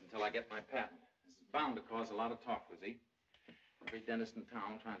places until I get my patent. This is bound to cause a lot of talk, Lizzie. Every dentist in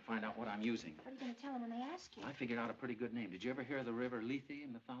town will try and find out what I'm using. What are you going to tell them when they ask you? I figured out a pretty good name. Did you ever hear of the river Lethe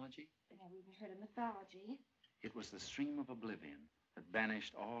in mythology? I never even heard of mythology. It was the stream of oblivion that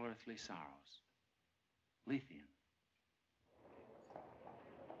banished all earthly sorrows. Lethean.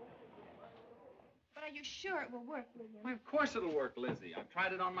 But I you sure it will work, William? Why, of course it'll work, Lizzie. I've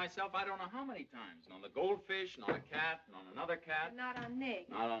tried it on myself I don't know how many times. And on the goldfish, and on a cat, and on another cat. Not on Nick.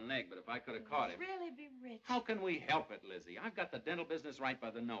 Not on Nick, but if I could have caught him. Really be rich. How can we help it, Lizzie? I've got the dental business right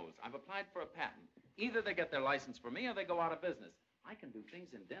by the nose. I've applied for a patent. Either they get their license for me or they go out of business. I can do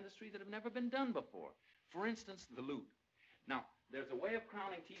things in dentistry that have never been done before. For instance, the lute. Now, there's a way of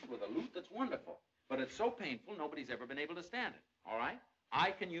crowning teeth with a lute that's wonderful, but it's so painful nobody's ever been able to stand it, all right?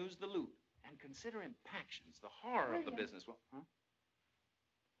 I can use the lute. And consider impactions, the horror of the business. Well, huh?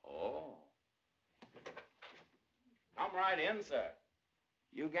 Oh. Come right in, sir.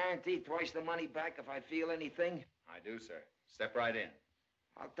 You guarantee twice the money back if I feel anything? I do, sir. Step right in.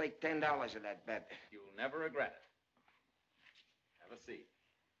 I'll take $10 of that bet. You'll never regret it. Have a seat.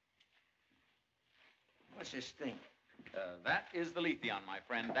 What's this thing? That is the lithium, my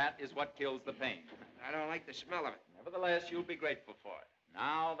friend. That is what kills the pain. I don't like the smell of it. Nevertheless, you'll be grateful for it.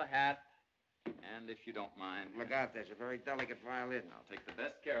 Now the hat, and if you don't mind... Look out, there's a very delicate violin. I'll take the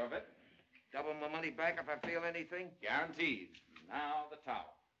best care of it. Double my money back if I feel anything? Guaranteed. Now the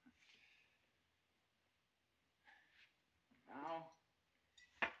towel. Now,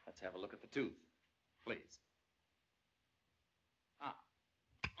 let's have a look at the tooth, please.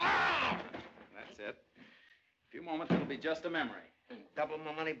 Ah! That's it. A few moments, it'll be just a memory. Double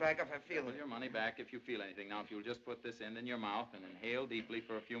my money back if I feel Double your money back if you feel anything. Now, if you'll just put this end in your mouth and inhale deeply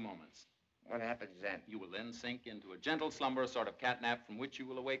for a few moments. What happens then? You will then sink into a gentle slumber, a sort of catnap, from which you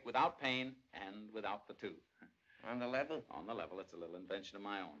will awake without pain and without the tooth. On the level? On the level. It's a little invention of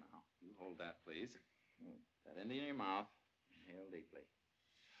my own now. You hold that, please. That end in your mouth. Inhale deeply.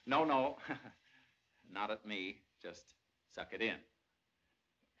 No, no. Not at me. Just suck it in.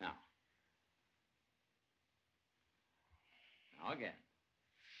 Now. Now again.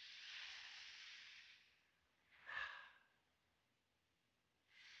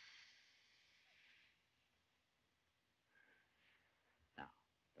 Now,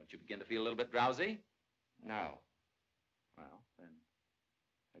 don't you begin to feel a little bit drowsy? No. Well, then,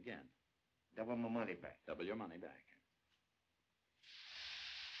 again. Double my money back. Double your money back.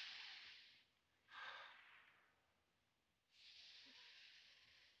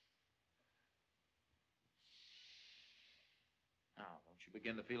 Now, don't you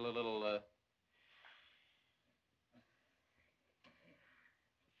begin to feel a little,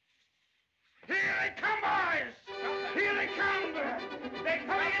 Here they come, boys! Here they come! They're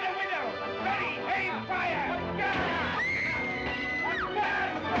coming in the window! Ready, aim, fire!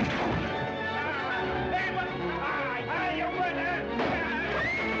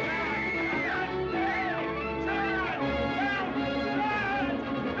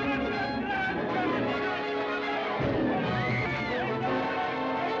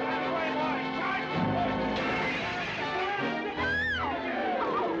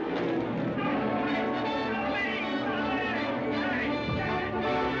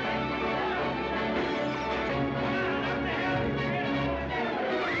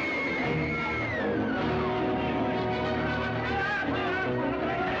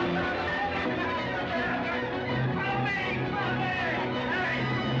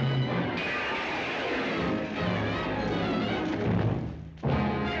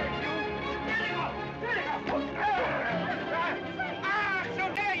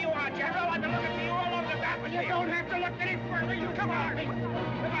 You don't have to look any further. You come on. Come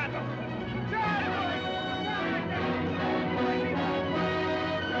on.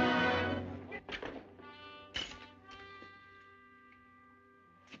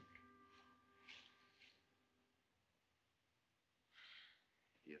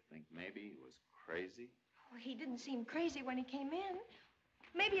 Do you think maybe he was crazy? Oh, he didn't seem crazy when he came in.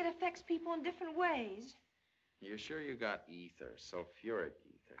 Maybe it affects people in different ways. You're sure you got ether, sulfuric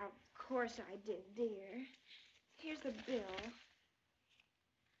ether? Of course I did, dear. Here's the bill.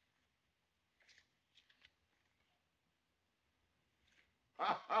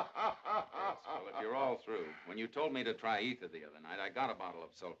 Yes, well, if you're all through, when you told me to try ether the other night, I got a bottle of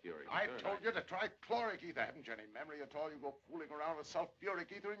sulfuric. I told you to try chloric ether. Haven't you any memory at all? You go fooling around with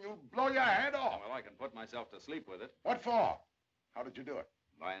sulfuric ether and you'll blow your head off. Well, I can put myself to sleep with it. What for? How did you do it?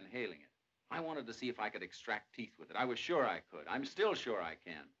 By inhaling it. I wanted to see if I could extract teeth with it. I was sure I could. I'm still sure I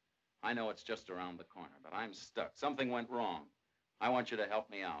can. I know it's just around the corner, but I'm stuck. Something went wrong. I want you to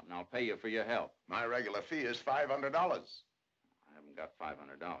help me out, and I'll pay you for your help. My regular fee is $500. I haven't got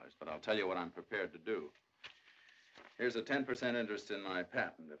 $500, but I'll tell you what I'm prepared to do. Here's a 10% interest in my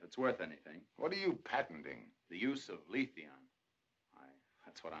patent, if it's worth anything. What are you patenting? The use of lithium.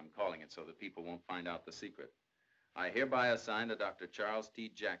 That's what I'm calling it, so that people won't find out the secret. I hereby assign to Dr. Charles T.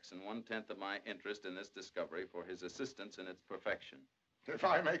 Jackson 1/10 of my interest in this discovery for his assistance in its perfection. If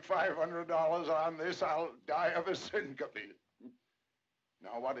I make $500 on this, I'll die of a syncope.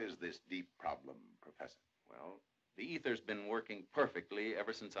 Now, what is this deep problem, Professor? Well, the ether's been working perfectly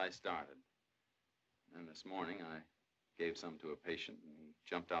ever since I started. And this morning, I gave some to a patient, and he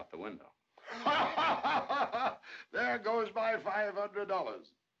jumped out the window. There goes my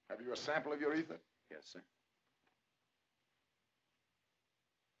 $500. Have you a sample of your ether? Yes, sir.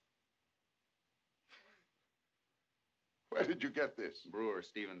 Where did you get this? Brewer,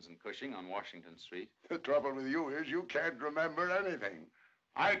 Stevens and Cushing on Washington Street. The trouble with you is you can't remember anything.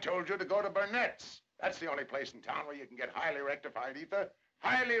 I told you to go to Burnett's. That's the only place in town where you can get highly rectified ether.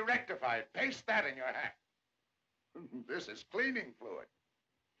 Highly rectified. Paste that in your hat. This is cleaning fluid.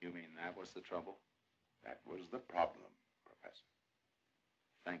 You mean that was the trouble? That was the problem, Professor.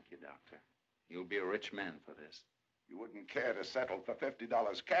 Thank you, Doctor. You'll be a rich man for this. You wouldn't care to settle for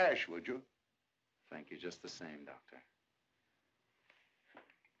 $50 cash, would you? Thank you just the same, Doctor.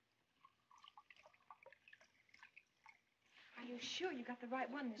 Are you sure you got the right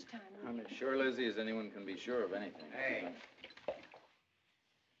one this time? I'm as sure, Lizzie, as anyone can be sure of anything. Hey.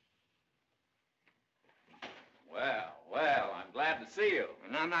 Well, I'm glad to see you.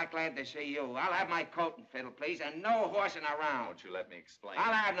 And I'm not glad to see you. I'll have my coat and fiddle, please, and no horsing around. Won't you let me explain?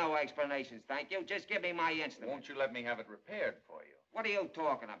 I'll have no explanations, thank you. Just give me my instrument. Won't you let me have it repaired for you? What are you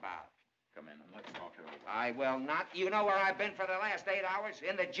talking about? Come in and let's talk it over. I will not. You know where I've been for the last 8 hours?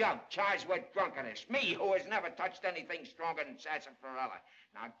 In the jug, charged with drunkenness. Me, who has never touched anything stronger than sarsaparilla.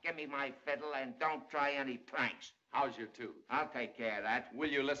 Now, give me my fiddle and don't try any pranks. How's your tooth? I'll take care of that. Will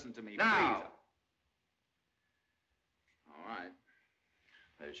you listen to me, No. please? All right.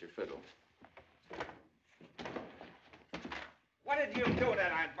 There's your fiddle. What did you do to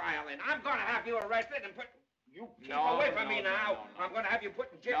that violin? I'm going to have you arrested and put... You keep away from me now. No. I'm going to have you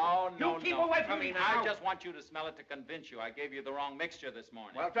put in jail. No. You keep away from me now. I just want you to smell it to convince you. I gave you the wrong mixture this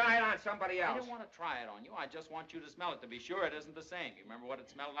morning. Well, try it on somebody else. I don't want to try it on you. I just want you to smell it to be sure it isn't the same. You remember what it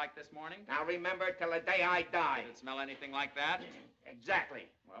smelled like this morning? Now, remember till the day I die. Did it smell anything like that? Exactly.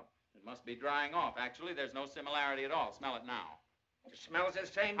 Well, it must be drying off. Actually, there's no similarity at all. Smell it now. It smells the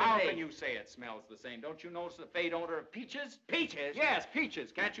same to How me. can you say it smells the same? Don't you notice the faint odor of peaches? Peaches? Yes,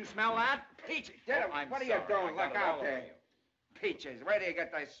 peaches. Can't you smell that? Peaches? I'm what are sorry. you doing? I got Look it all out over there. you. Peaches. Where do you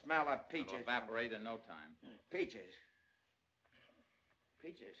get the smell of peaches? It'll evaporate in no time. Peaches.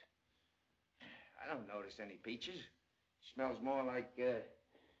 Peaches? I don't notice any peaches. Smells more like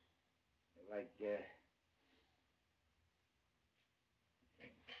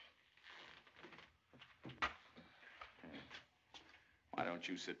Why don't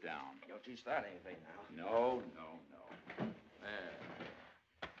you sit down? Don't you start anything now. No.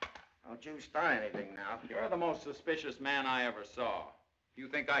 There. Don't you start anything now. You're the most suspicious man I ever saw. If you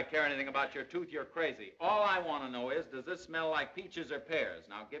think I care anything about your tooth, you're crazy. All I want to know is, does this smell like peaches or pears?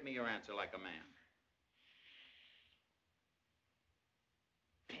 Now, give me your answer like a man.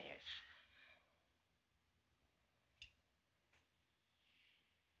 Pears.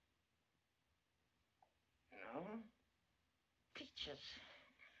 No? Peaches.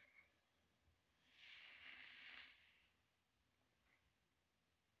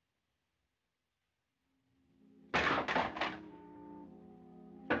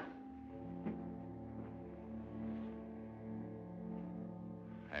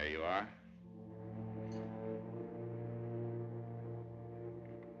 There you are.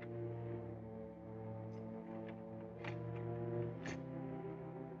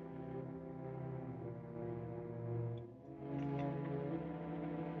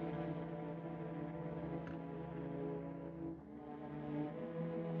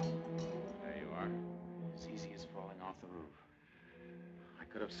 There you are. Cece is falling off the roof. I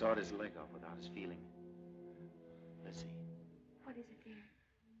could have sawed his leg off without his feeling. Lizzie, What is it, dear?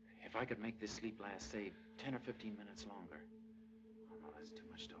 if I could make this sleep last, say, 10 or 15 minutes longer. Oh, no, that's too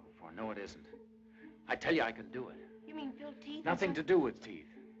much to hope for. No, it isn't. I tell you, I can do it. You mean fill teeth? Nothing to do with teeth.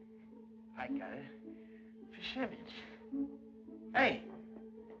 I got it. Persimmons. Hey!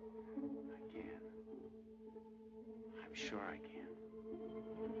 I can. I'm sure I can.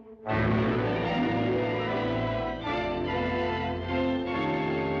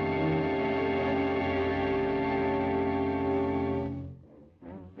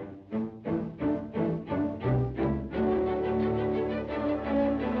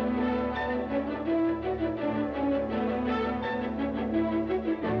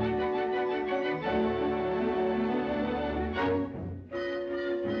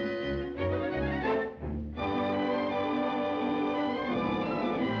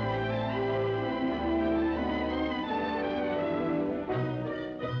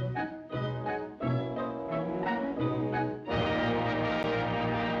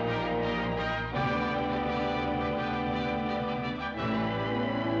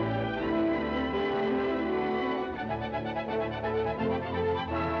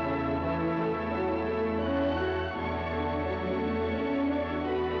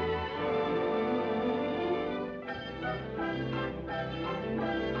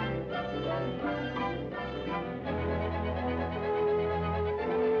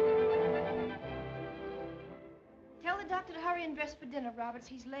 dinner, Roberts.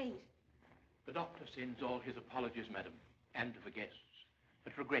 He's late. The doctor sends all his apologies, madam, and to the guests,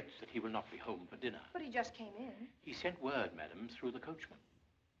 but regrets that he will not be home for dinner. But he just came in. He sent word, madam, through the coachman.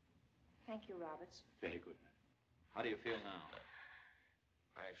 Thank you, Roberts. Very good. How do you feel now?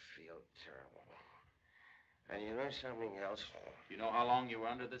 I feel terrible. And you know something else? Do you know how long you were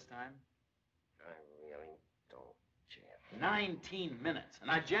under this time? I really don't care. 19 minutes,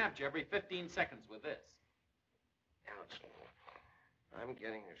 and I jabbed you every 15 seconds with this. Ouch. I'm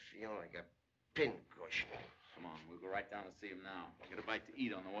getting to feel like a pincushion. Come on, we'll go right down and see him now. Get a bite to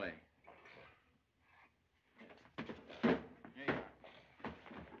eat on the way. Here you are.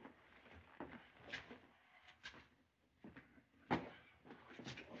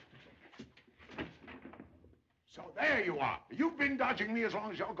 So there you are. You've been dodging me as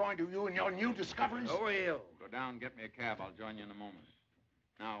long as you're going to, you and your new discoveries. Who are you? Go down and get me a cab. I'll join you in a moment.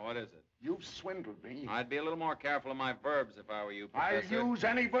 Now, what is it? You've swindled me. I'd be a little more careful of my verbs if I were you, Professor. I use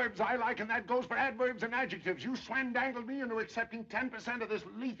any verbs I like, and that goes for adverbs and adjectives. You swan-dangled me into accepting 10% of this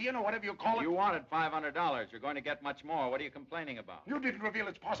Lethean, or whatever you call it. You wanted $500. You're going to get much more. What are you complaining about? You didn't reveal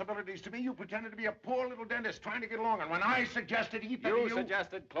its possibilities to me. You pretended to be a poor little dentist trying to get along. And when I suggested ether to You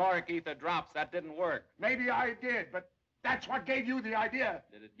suggested chloric ether drops. That didn't work. Maybe I did, but that's what gave you the idea.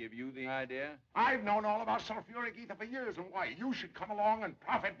 Did it give you the idea? I've known all about sulfuric ether for years, and why you should come along and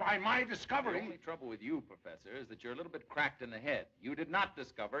profit by my discovery. The only trouble with you, Professor, is that you're a little bit cracked in the head. You did not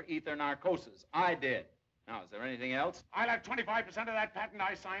discover ether narcosis. I did. Now, is there anything else? I'll have 25% of that patent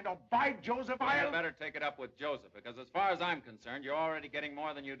I signed, or by Joseph, Well, you better take it up with Joseph, because as far as I'm concerned, you're already getting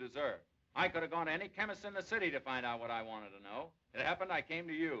more than you deserve. I could have gone to any chemist in the city to find out what I wanted to know. It happened, I came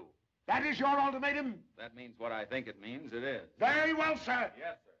to you. That is your ultimatum? That means what I think it means. It is. Very well, sir.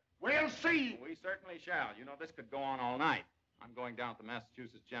 Yes, sir. We'll see. We certainly shall. You know, this could go on all night. I'm going down to the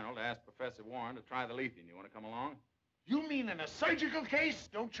Massachusetts General to ask Professor Warren to try the Lethean. You want to come along? You mean in a surgical case?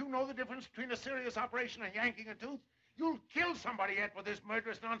 Don't you know the difference between a serious operation and yanking a tooth? You'll kill somebody yet with this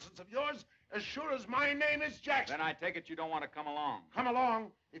murderous nonsense of yours, as sure as my name is Jackson. Then I take it you don't want to come along. Come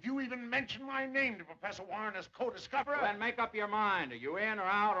along? If you even mention my name to Professor Warren as co-discoverer... Well, then make up your mind. Are you in or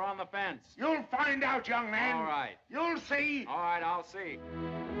out or on the fence? You'll find out, young man. All right. You'll see. All right, I'll see.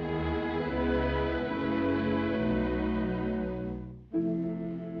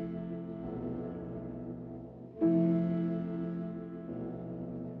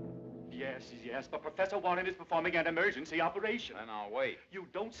 Yes, but Professor Warren is performing an emergency operation. Then I'll wait. You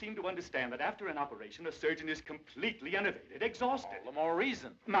don't seem to understand that after an operation, a surgeon is completely enervated, exhausted. All the more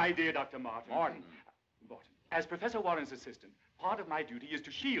reason. My dear Dr. Morton. Morton. As Professor Warren's assistant, part of my duty is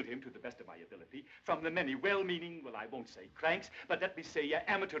to shield him, to the best of my ability, from the many well-meaning, well, I won't say cranks, but let me say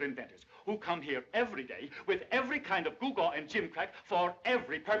amateur inventors who come here every day with every kind of gewgaw and gimcrack for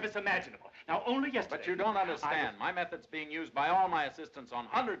every purpose imaginable. Now, only yesterday... But you don't understand. My method's being used by all my assistants on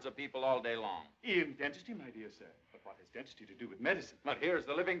hundreds of people all day long. In dentistry, my dear sir. But what has dentistry to do with medicine? But here's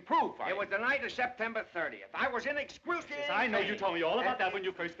the living proof. It was the night of September 30th. I was in excruciating Yes, I know you told me all about that when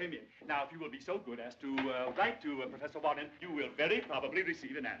you first came in. Now, if you will be so good as to write to Professor Warren, you will very probably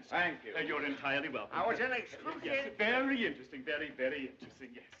receive an answer. Thank you. You're entirely welcome. I was in excruciating... Yes, very interesting, very, very interesting,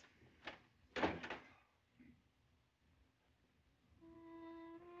 yes.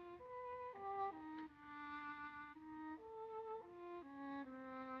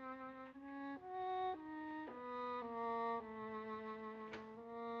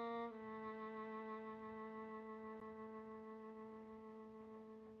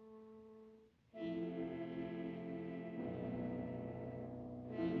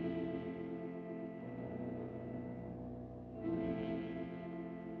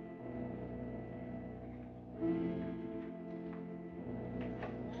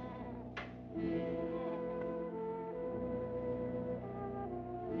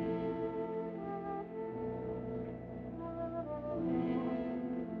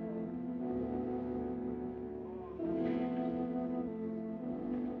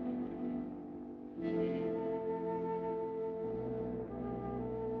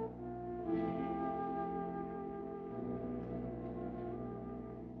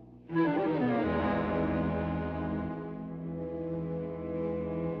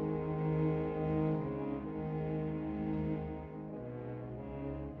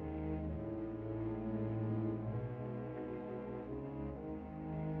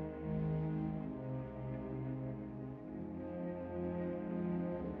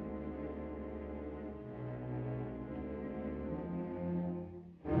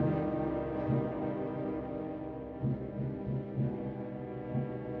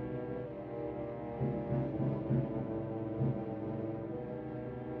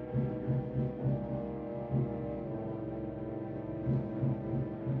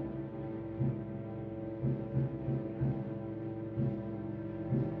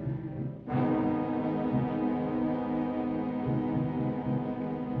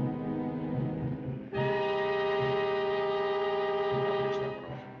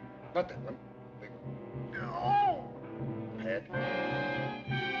 Not that one. Big one. Oh! Head.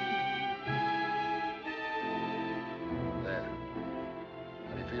 There.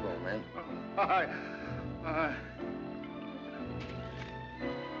 How do you feel, old man?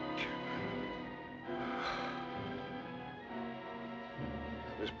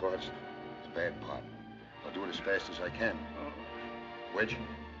 This part's the bad part. I'll do it as fast as I can. Wedge,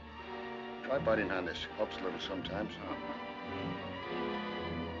 try biting on this. Helps a little sometimes.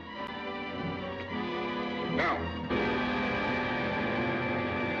 Now.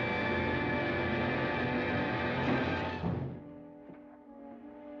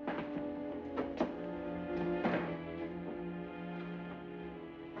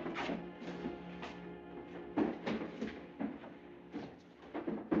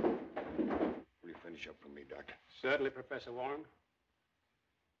 Will you finish up for me, Doctor? Certainly, Professor Warren.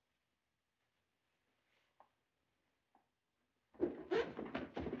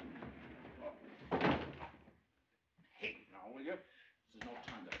 Hey, now, will you? This is no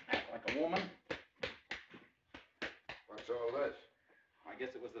time to act like a woman. What's all this? I guess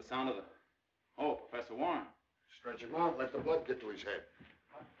it was the sound of the... Oh, Professor Warren. Stretch him out, let the blood get to his head.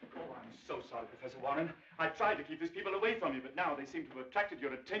 Oh, I'm so sorry, Professor Warren. I tried to keep these people away from you, but now they seem to have attracted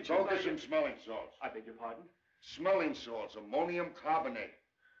your attention. Focus on smelling salts. I beg your pardon? Smelling salts, ammonium carbonate.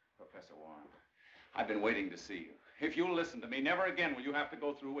 Professor Warren, I've been waiting to see you. If you'll listen to me, never again will you have to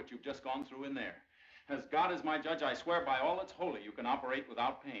go through what you've just gone through in there. As God is my judge, I swear by all that's holy, you can operate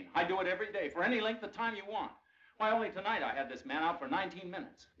without pain. I do it every day, for any length of time you want. Why, only tonight I had this man out for 19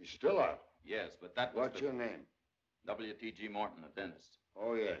 minutes. He's still out? Yes, but that was... What's your name? W.T.G. Morton, the dentist.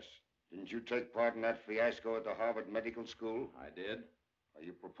 Oh, yes. Didn't you take part in that fiasco at the Harvard Medical School? I did. Are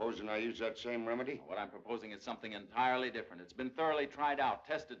you proposing I use that same remedy? What I'm proposing is something entirely different. It's been thoroughly tried out,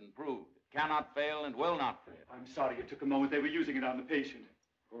 tested, and proved. It cannot fail and will not fail. I'm sorry it took a moment. They were using it on the patient.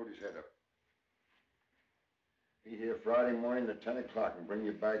 Hold his head up. Be here Friday morning at 10 o'clock and bring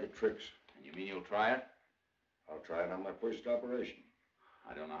your bag of tricks. And you mean you'll try it? I'll try it on my first operation.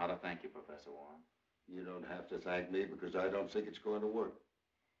 I don't know how to thank you, Professor Warren. You don't have to thank me because I don't think it's going to work.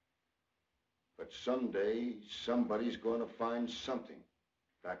 But someday, somebody's going to find something.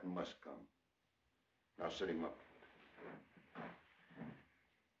 That must come. Now sit him up.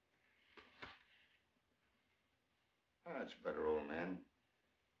 That's better, old man.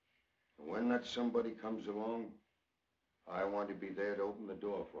 And when that somebody comes along, I want to be there to open the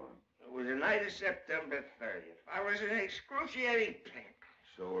door for him. It was the night of September 30th. I was in excruciating pain.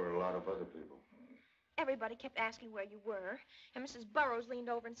 So were a lot of other people. Everybody kept asking where you were, and Mrs. Burroughs leaned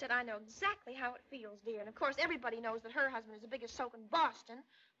over and said, I know exactly how it feels, dear. And, of course, everybody knows that her husband is the biggest soak in Boston.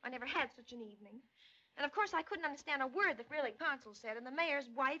 I never had such an evening. And, of course, I couldn't understand a word that really Consul said, and the mayor's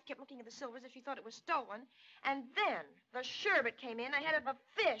wife kept looking at the silver as if she thought it was stolen. And then the sherbet came in ahead of a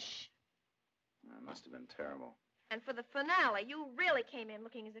fish. That must have been terrible. And for the finale, you really came in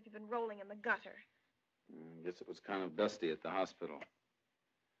looking as if you'd been rolling in the gutter. I guess it was kind of dusty at the hospital.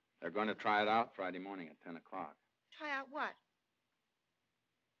 They're going to try it out Friday morning at 10 o'clock. Try out what?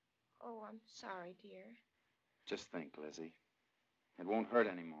 Oh, I'm sorry, dear. Just think, Lizzie. It won't hurt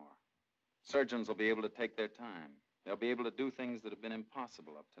anymore. Surgeons will be able to take their time. They'll be able to do things that have been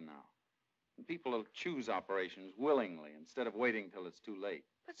impossible up to now. And people will choose operations willingly instead of waiting till it's too late.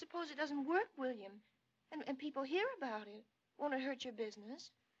 But suppose it doesn't work, William, and people hear about it. Won't it hurt your business?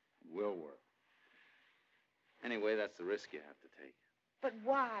 It will work. Anyway, that's the risk you have to take. But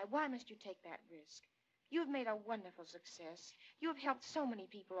why? Why must you take that risk? You've made a wonderful success. You've helped so many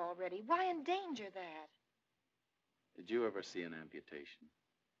people already. Why endanger that? Did you ever see an amputation?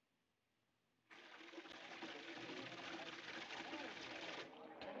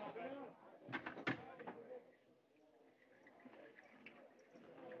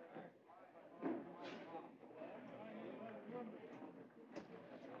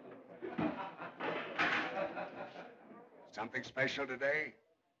 Something special today?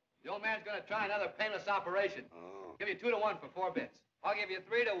 The old man's gonna try another painless operation. Oh. Give you 2 to 1 for 4 bits. I'll give you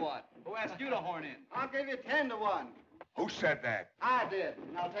 3 to 1. Who asked you to horn in? I'll give you 10 to 1. Who said that? I did,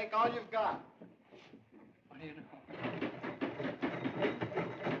 and I'll take all you've got. What do you know?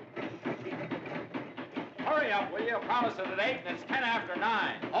 Hurry up, will you? Promise it at 8 and it's 10 after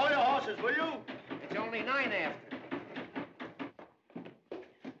 9. Hold your horses, will you? It's only 9 after.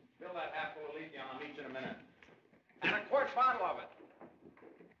 Fill that half full of Letheon. I'll meet you in a minute. And a quart bottle of it.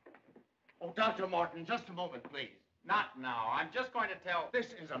 Oh, Dr. Morton, just a moment, please. Not now. I'm just going to tell... This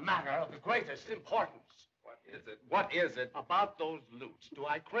is a matter of the greatest importance. What is it? What is it? About those loots. Do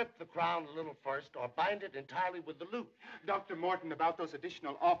I crimp the crown a little first or bind it entirely with the loot? Dr. Morton, about those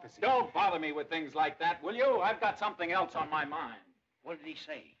additional offices. Don't bother me with things like that, will you? I've got something else on my mind. What did he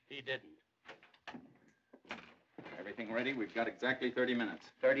say? He didn't. Everything ready? We've got exactly 30 minutes.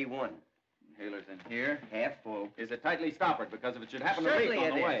 31. Inhaler's in here. Half full. Is it tightly stoppered? Because if it should happen to Certainly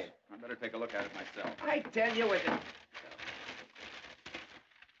leak on it the way, is. I better take a look at it myself. I tell you, with it.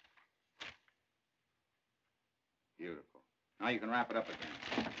 Beautiful. Now you can wrap it up again.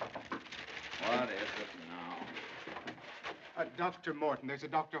 What is it now? Dr. Morton, there's a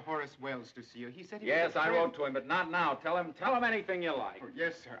Dr. Horace Wells to see you. He said he Yes, was I afraid- wrote to him, but not now. Tell him anything you like. Oh,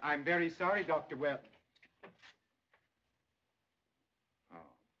 yes, sir. I'm very sorry, Dr. Wells. Oh,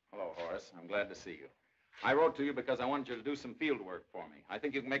 hello, Horace. I'm glad to see you. I wrote to you because I wanted you to do some field work for me. I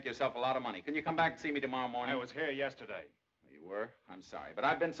think you can make yourself a lot of money. Can you come back and see me tomorrow morning? I was here yesterday. You were? I'm sorry, but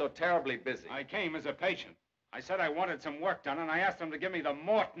I've been so terribly busy. I came as a patient. I said I wanted some work done, and I asked them to give me the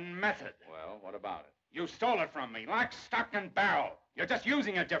Morton method. Well, what about it? You stole it from me, lock, stock, and barrel. You're just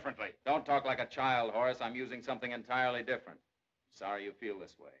using it differently. Don't talk like a child, Horace. I'm using something entirely different. Sorry you feel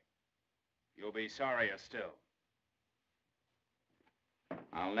this way. You'll be sorrier still.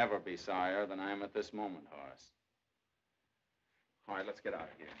 I'll never be sorrier than I am at this moment, Horace. All right, let's get out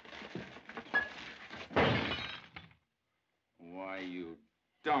of here. Why, you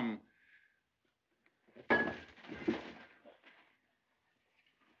dumb...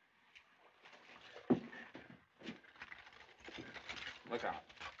 Look out.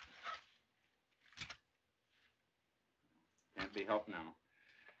 Can't be helped now.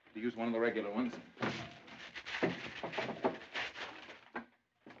 To use one of the regular ones.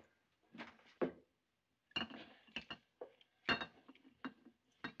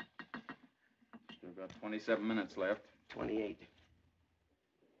 Still got 27 minutes left. 28.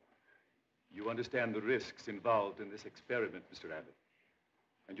 You understand the risks involved in this experiment, Mr. Abbott.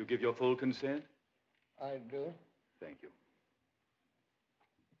 And you give your full consent? I do. Thank you.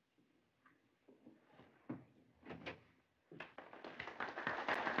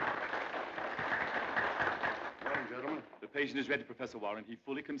 Morning, gentlemen. The patient is ready, Professor Warren. He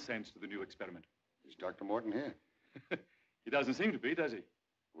fully consents to the new experiment. Is Dr. Morton here? He doesn't seem to be, does he?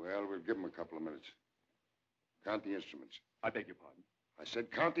 Well, we'll give him a couple of minutes. Count the instruments. I beg your pardon. I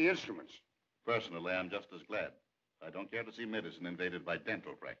said count the instruments. Personally, I'm just as glad. I don't care to see medicine invaded by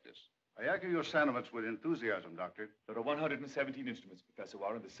dental practice. I echo your sentiments with enthusiasm, Doctor. There are 117 instruments, Professor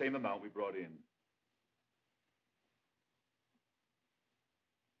Warren, the same amount we brought in.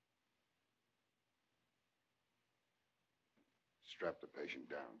 Strap the patient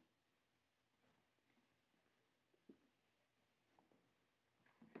down.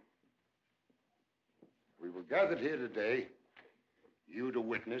 We were gathered here today, you to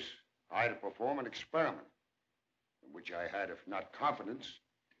witness, I to perform an experiment in which I had, if not confidence,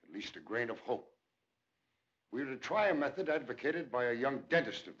 at least a grain of hope. We were to try a method advocated by a young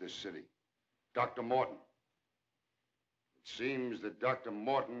dentist of this city, Dr. Morton. It seems that Dr.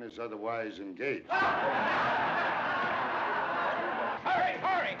 Morton is otherwise engaged. Hurry,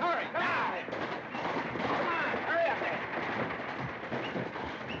 hurry, hurry, now! Come on, hurry up there.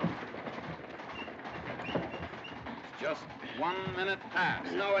 Just 1 minute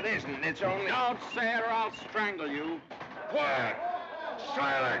past. No, it isn't. It's only... Don't say it or I'll strangle you. Quiet!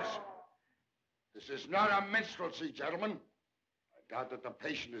 Silence! This is not a minstrelsy, gentlemen. I doubt that the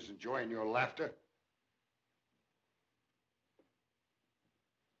patient is enjoying your laughter.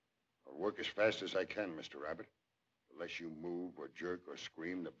 I'll work as fast as I can, Mr. Abbott. The less you move or jerk or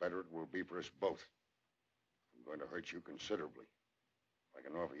scream, the better it will be for us both. I'm going to hurt you considerably. If I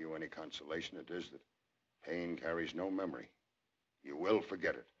can offer you any consolation, it is that pain carries no memory. You will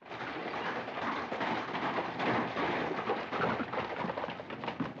forget it.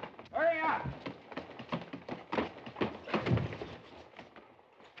 Hurry up!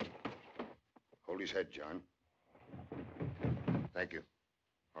 Hold his head, John. Thank you.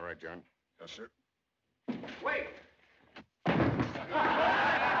 All right, John. Yes, sir. Wait!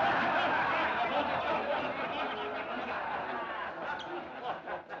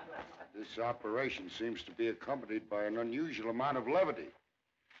 This operation seems to be accompanied by an unusual amount of levity.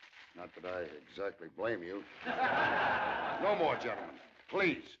 Not that I exactly blame you. No more, gentlemen.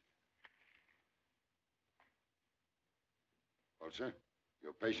 Please. Well, sir,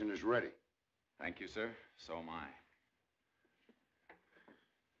 your patient is ready. Thank you, sir. So am I.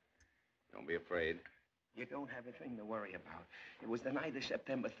 Don't be afraid. You don't have a thing to worry about. It was the night of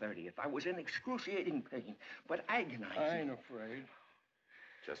September 30th. I was in excruciating pain, but agonizing. I ain't afraid.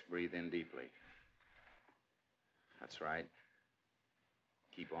 Just breathe in deeply. That's right.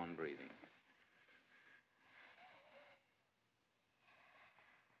 Keep on breathing.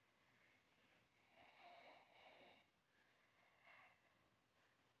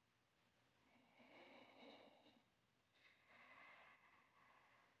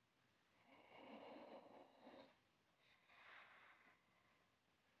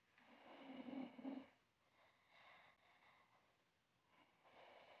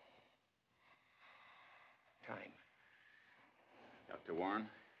 Dr. Warren.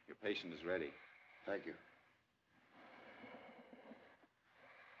 Your patient is ready. Thank you.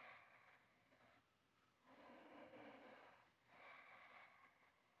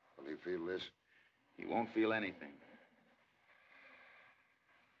 Will he feel this? He won't feel anything.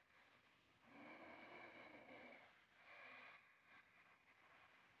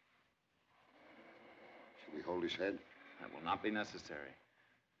 Shall we hold his head? That will not be necessary.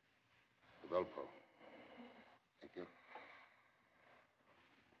 The Velcro. Thank you.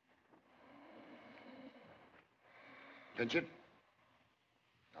 Pinch it.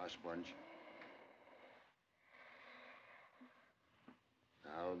 Now sponge.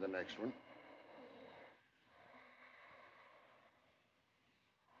 Now the next one.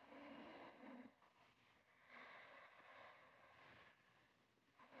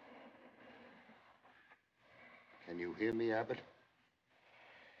 Can you hear me, Abbott?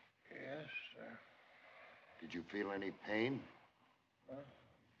 Yes, sir. Did you feel any pain? Huh?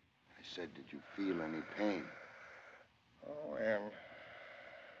 I said, did you feel any pain? Oh,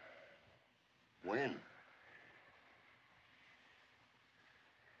 When?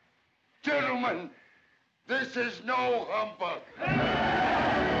 Gentlemen, this is no humbug.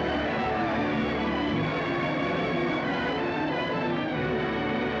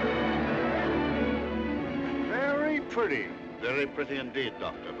 Very pretty. Very pretty indeed,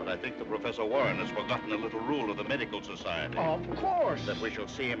 Doctor. But I think the Professor Warren has forgotten a little rule of the Medical Society. Of course. That we shall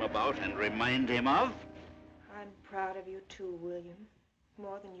see him about and remind him of. I'm proud of you too, William.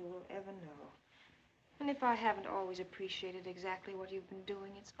 More than you will ever know. And if I haven't always appreciated exactly what you've been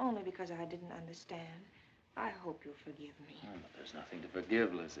doing, it's only because I didn't understand. I hope you'll forgive me. Oh, but there's nothing to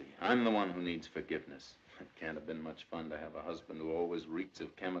forgive, Lizzie. I'm the one who needs forgiveness. It can't have been much fun to have a husband who always reeks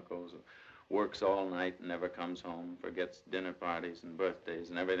of chemicals, works all night and never comes home, forgets dinner parties and birthdays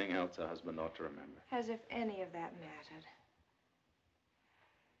and everything else a husband ought to remember. As if any of that mattered.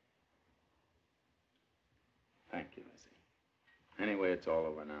 Thank you, Lizzie. Anyway, it's all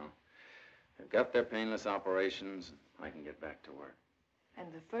over now. They've got their painless operations. I can get back to work.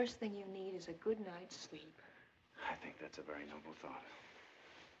 And the first thing you need is a good night's sleep. I think that's a very noble thought.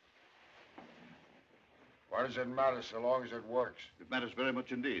 Why does it matter so long as it works? It matters very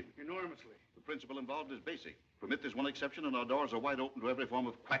much indeed. Enormously. The principle involved is basic. Permit this one exception, and our doors are wide open to every form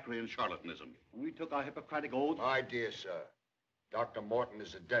of quackery and charlatanism. We took our Hippocratic oath. My dear sir, Dr. Morton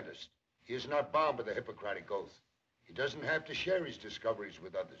is a dentist. He is not bound by the Hippocratic oath. He doesn't have to share his discoveries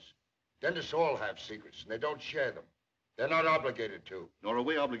with others. Dentists all have secrets, and they don't share them. They're not obligated to. Nor are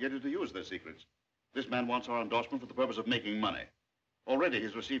we obligated to use their secrets. This man wants our endorsement for the purpose of making money. Already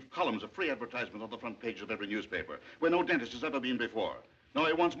he's received columns of free advertisement on the front page of every newspaper, where no dentist has ever been before. Now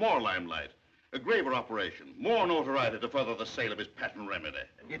he wants more limelight, a graver operation, more notoriety to further the sale of his patent remedy.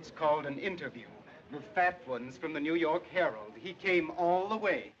 It's called an interview. The fat one's from the New York Herald. He came all the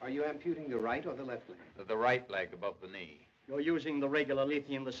way. Are you amputing the right or the left leg? The right leg above the knee. You're using the regular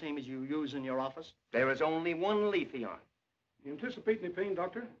lithium the same as you use in your office? There is only one lithium. You anticipate any pain,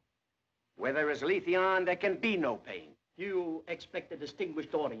 Doctor? Where there is lithium, there can be no pain. You expect a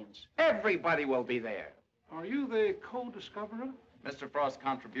distinguished audience. Everybody will be there. Are you the co-discoverer? Mr. Frost's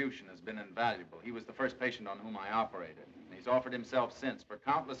contribution has been invaluable. He was the first patient on whom I operated. And he's offered himself since for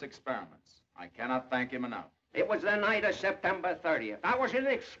countless experiments. I cannot thank him enough. It was the night of September 30th. I was in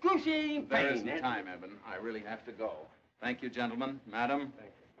excruciating pain. There isn't time, Eben. I really have to go. Thank you, gentlemen. Madam.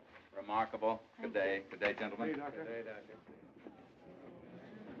 Thank you. Remarkable. Good day. Good day, gentlemen. Good day, Doctor. Good day, Doctor.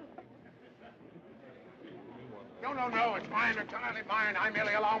 No, it's mine, entirely mine. I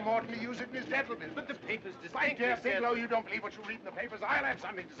merely allow Morton to use it in his dental business. But the papers My distinctly dear said... Bigelow, you don't believe what you read in the papers. I'll have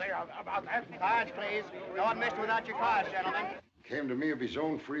something to say about that. Cards, please. No one missed without your cards, gentlemen. Came to me of his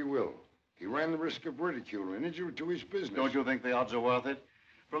own free will. He ran the risk of ridicule and injury to his business. Don't you think the odds are worth it?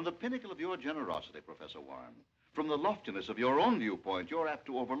 From the pinnacle of your generosity, Professor Warren, from the loftiness of your own viewpoint, you're apt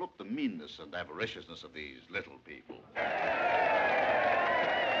to overlook the meanness and avariciousness of these little people.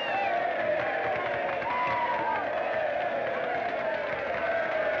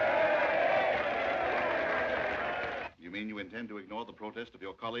 You mean you intend to ignore the protest of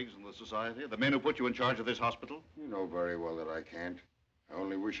your colleagues in the society, the men who put you in charge of this hospital? You know very well that I can't. I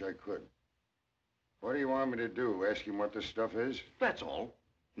only wish I could. What do you want me to do? Ask him what this stuff is? That's all.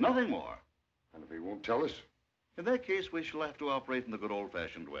 Nothing more. And if he won't tell us? In that case, we shall have to operate in the good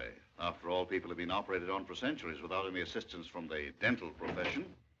old-fashioned way. After all, people have been operated on for centuries without any assistance from the dental profession.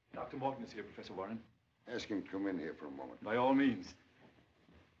 Dr. Morton is here, Professor Warren. Ask him to come in here for a moment. By all means.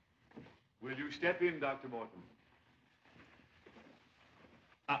 Will you step in, Dr. Morton?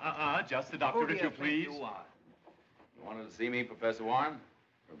 Just the doctor, if you please. You wanted to see me, Professor Warren?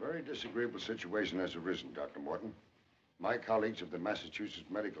 A very disagreeable situation has arisen, Dr. Morton. My colleagues of the Massachusetts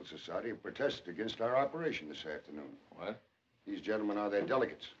Medical Society have protested against our operation this afternoon. What? These gentlemen are their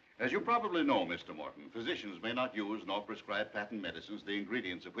delegates. As you probably know, Mr. Morton, physicians may not use nor prescribe patent medicines, the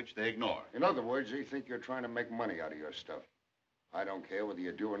ingredients of which they ignore. In other words, they think you're trying to make money out of your stuff. I don't care whether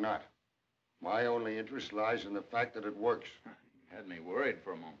you do or not. My only interest lies in the fact that it works. You had me worried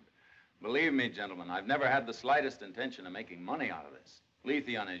for a moment. Believe me, gentlemen, I've never had the slightest intention of making money out of this.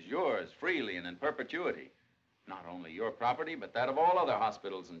 Letheon is yours, freely and in perpetuity. Not only your property, but that of all other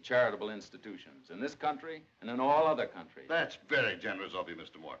hospitals and charitable institutions in this country and in all other countries. That's very generous of you,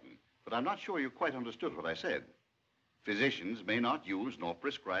 Mr. Morton. But I'm not sure you quite understood what I said. Physicians may not use nor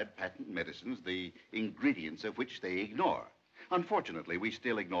prescribe patent medicines, the ingredients of which they ignore. Unfortunately, we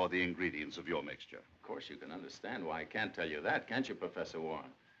still ignore the ingredients of your mixture. Of course, you can understand why I can't tell you that, can't you, Professor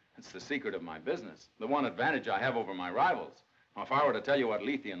Warren? It's the secret of my business, the one advantage I have over my rivals. Now, if I were to tell you what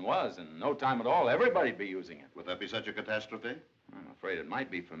Letheon was, in no time at all, everybody'd be using it. Would that be such a catastrophe? I'm afraid it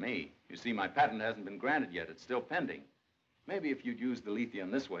might be for me. You see, my patent hasn't been granted yet. It's still pending. Maybe if you'd use the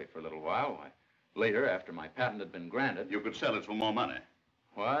Letheon this way for a little while, why, later, after my patent had been granted... You could sell it for more money.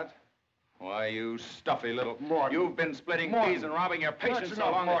 What? Why, you stuffy little... Morton. You've been splitting Morton. peas and robbing your patients That's so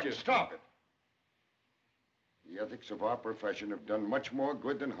enough, long Morton. that you... Stop it. The ethics of our profession have done much more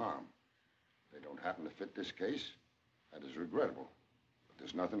good than harm. They don't happen to fit this case. That is regrettable. But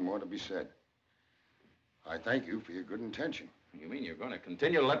there's nothing more to be said. I thank you for your good intention. You mean you're going to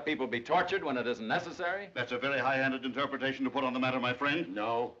continue to let people be tortured when it isn't necessary? That's a very high-handed interpretation to put on the matter, my friend.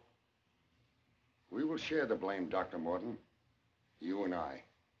 No. We will share the blame, Dr. Morton. You and I.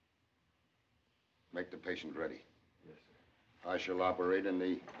 Make the patient ready. Yes, sir. I shall operate in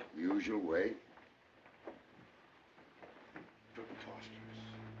the usual way. Preposterous.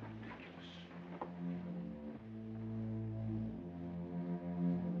 Ridiculous.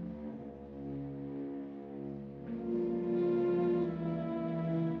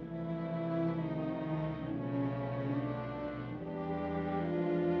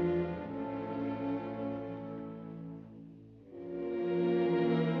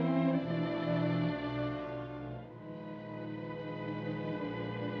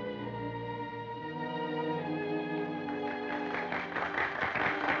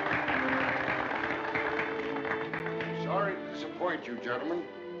 Sorry to disappoint you, gentlemen,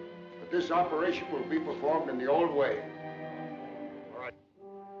 but this operation will be performed in the old way. All right.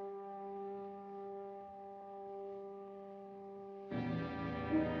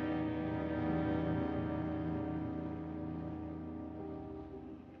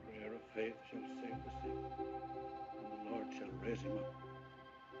 Prayer of faith shall save the sick, and the Lord shall raise him up.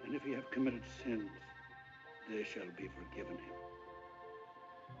 And if he have committed sins, they shall be forgiven him.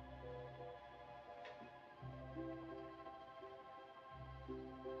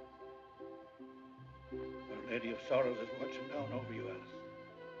 Our Lady of Sorrows is watching down over you, Alice,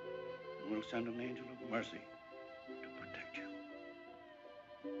 and will send an angel of mercy to protect you.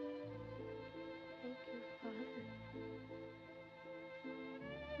 Thank you, Father.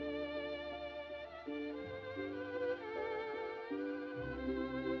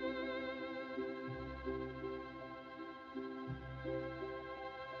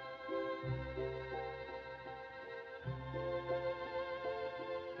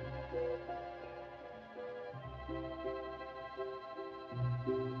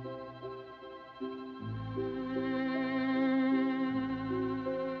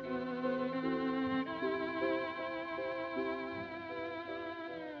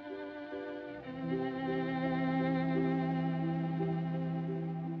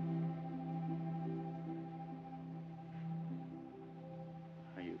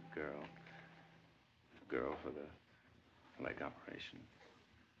 Are you a girl? A girl for the leg operation?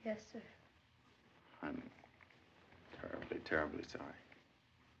 Yes, sir. I'm terribly, terribly sorry.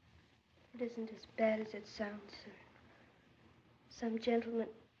 It isn't as bad as it sounds, sir. Some gentleman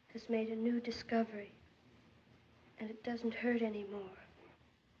has made a new discovery, and it doesn't hurt anymore.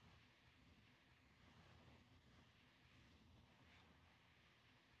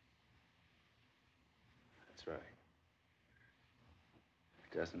 That's right.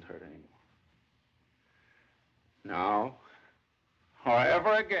 It doesn't hurt anymore. Now, Or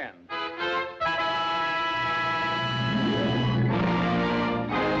ever again.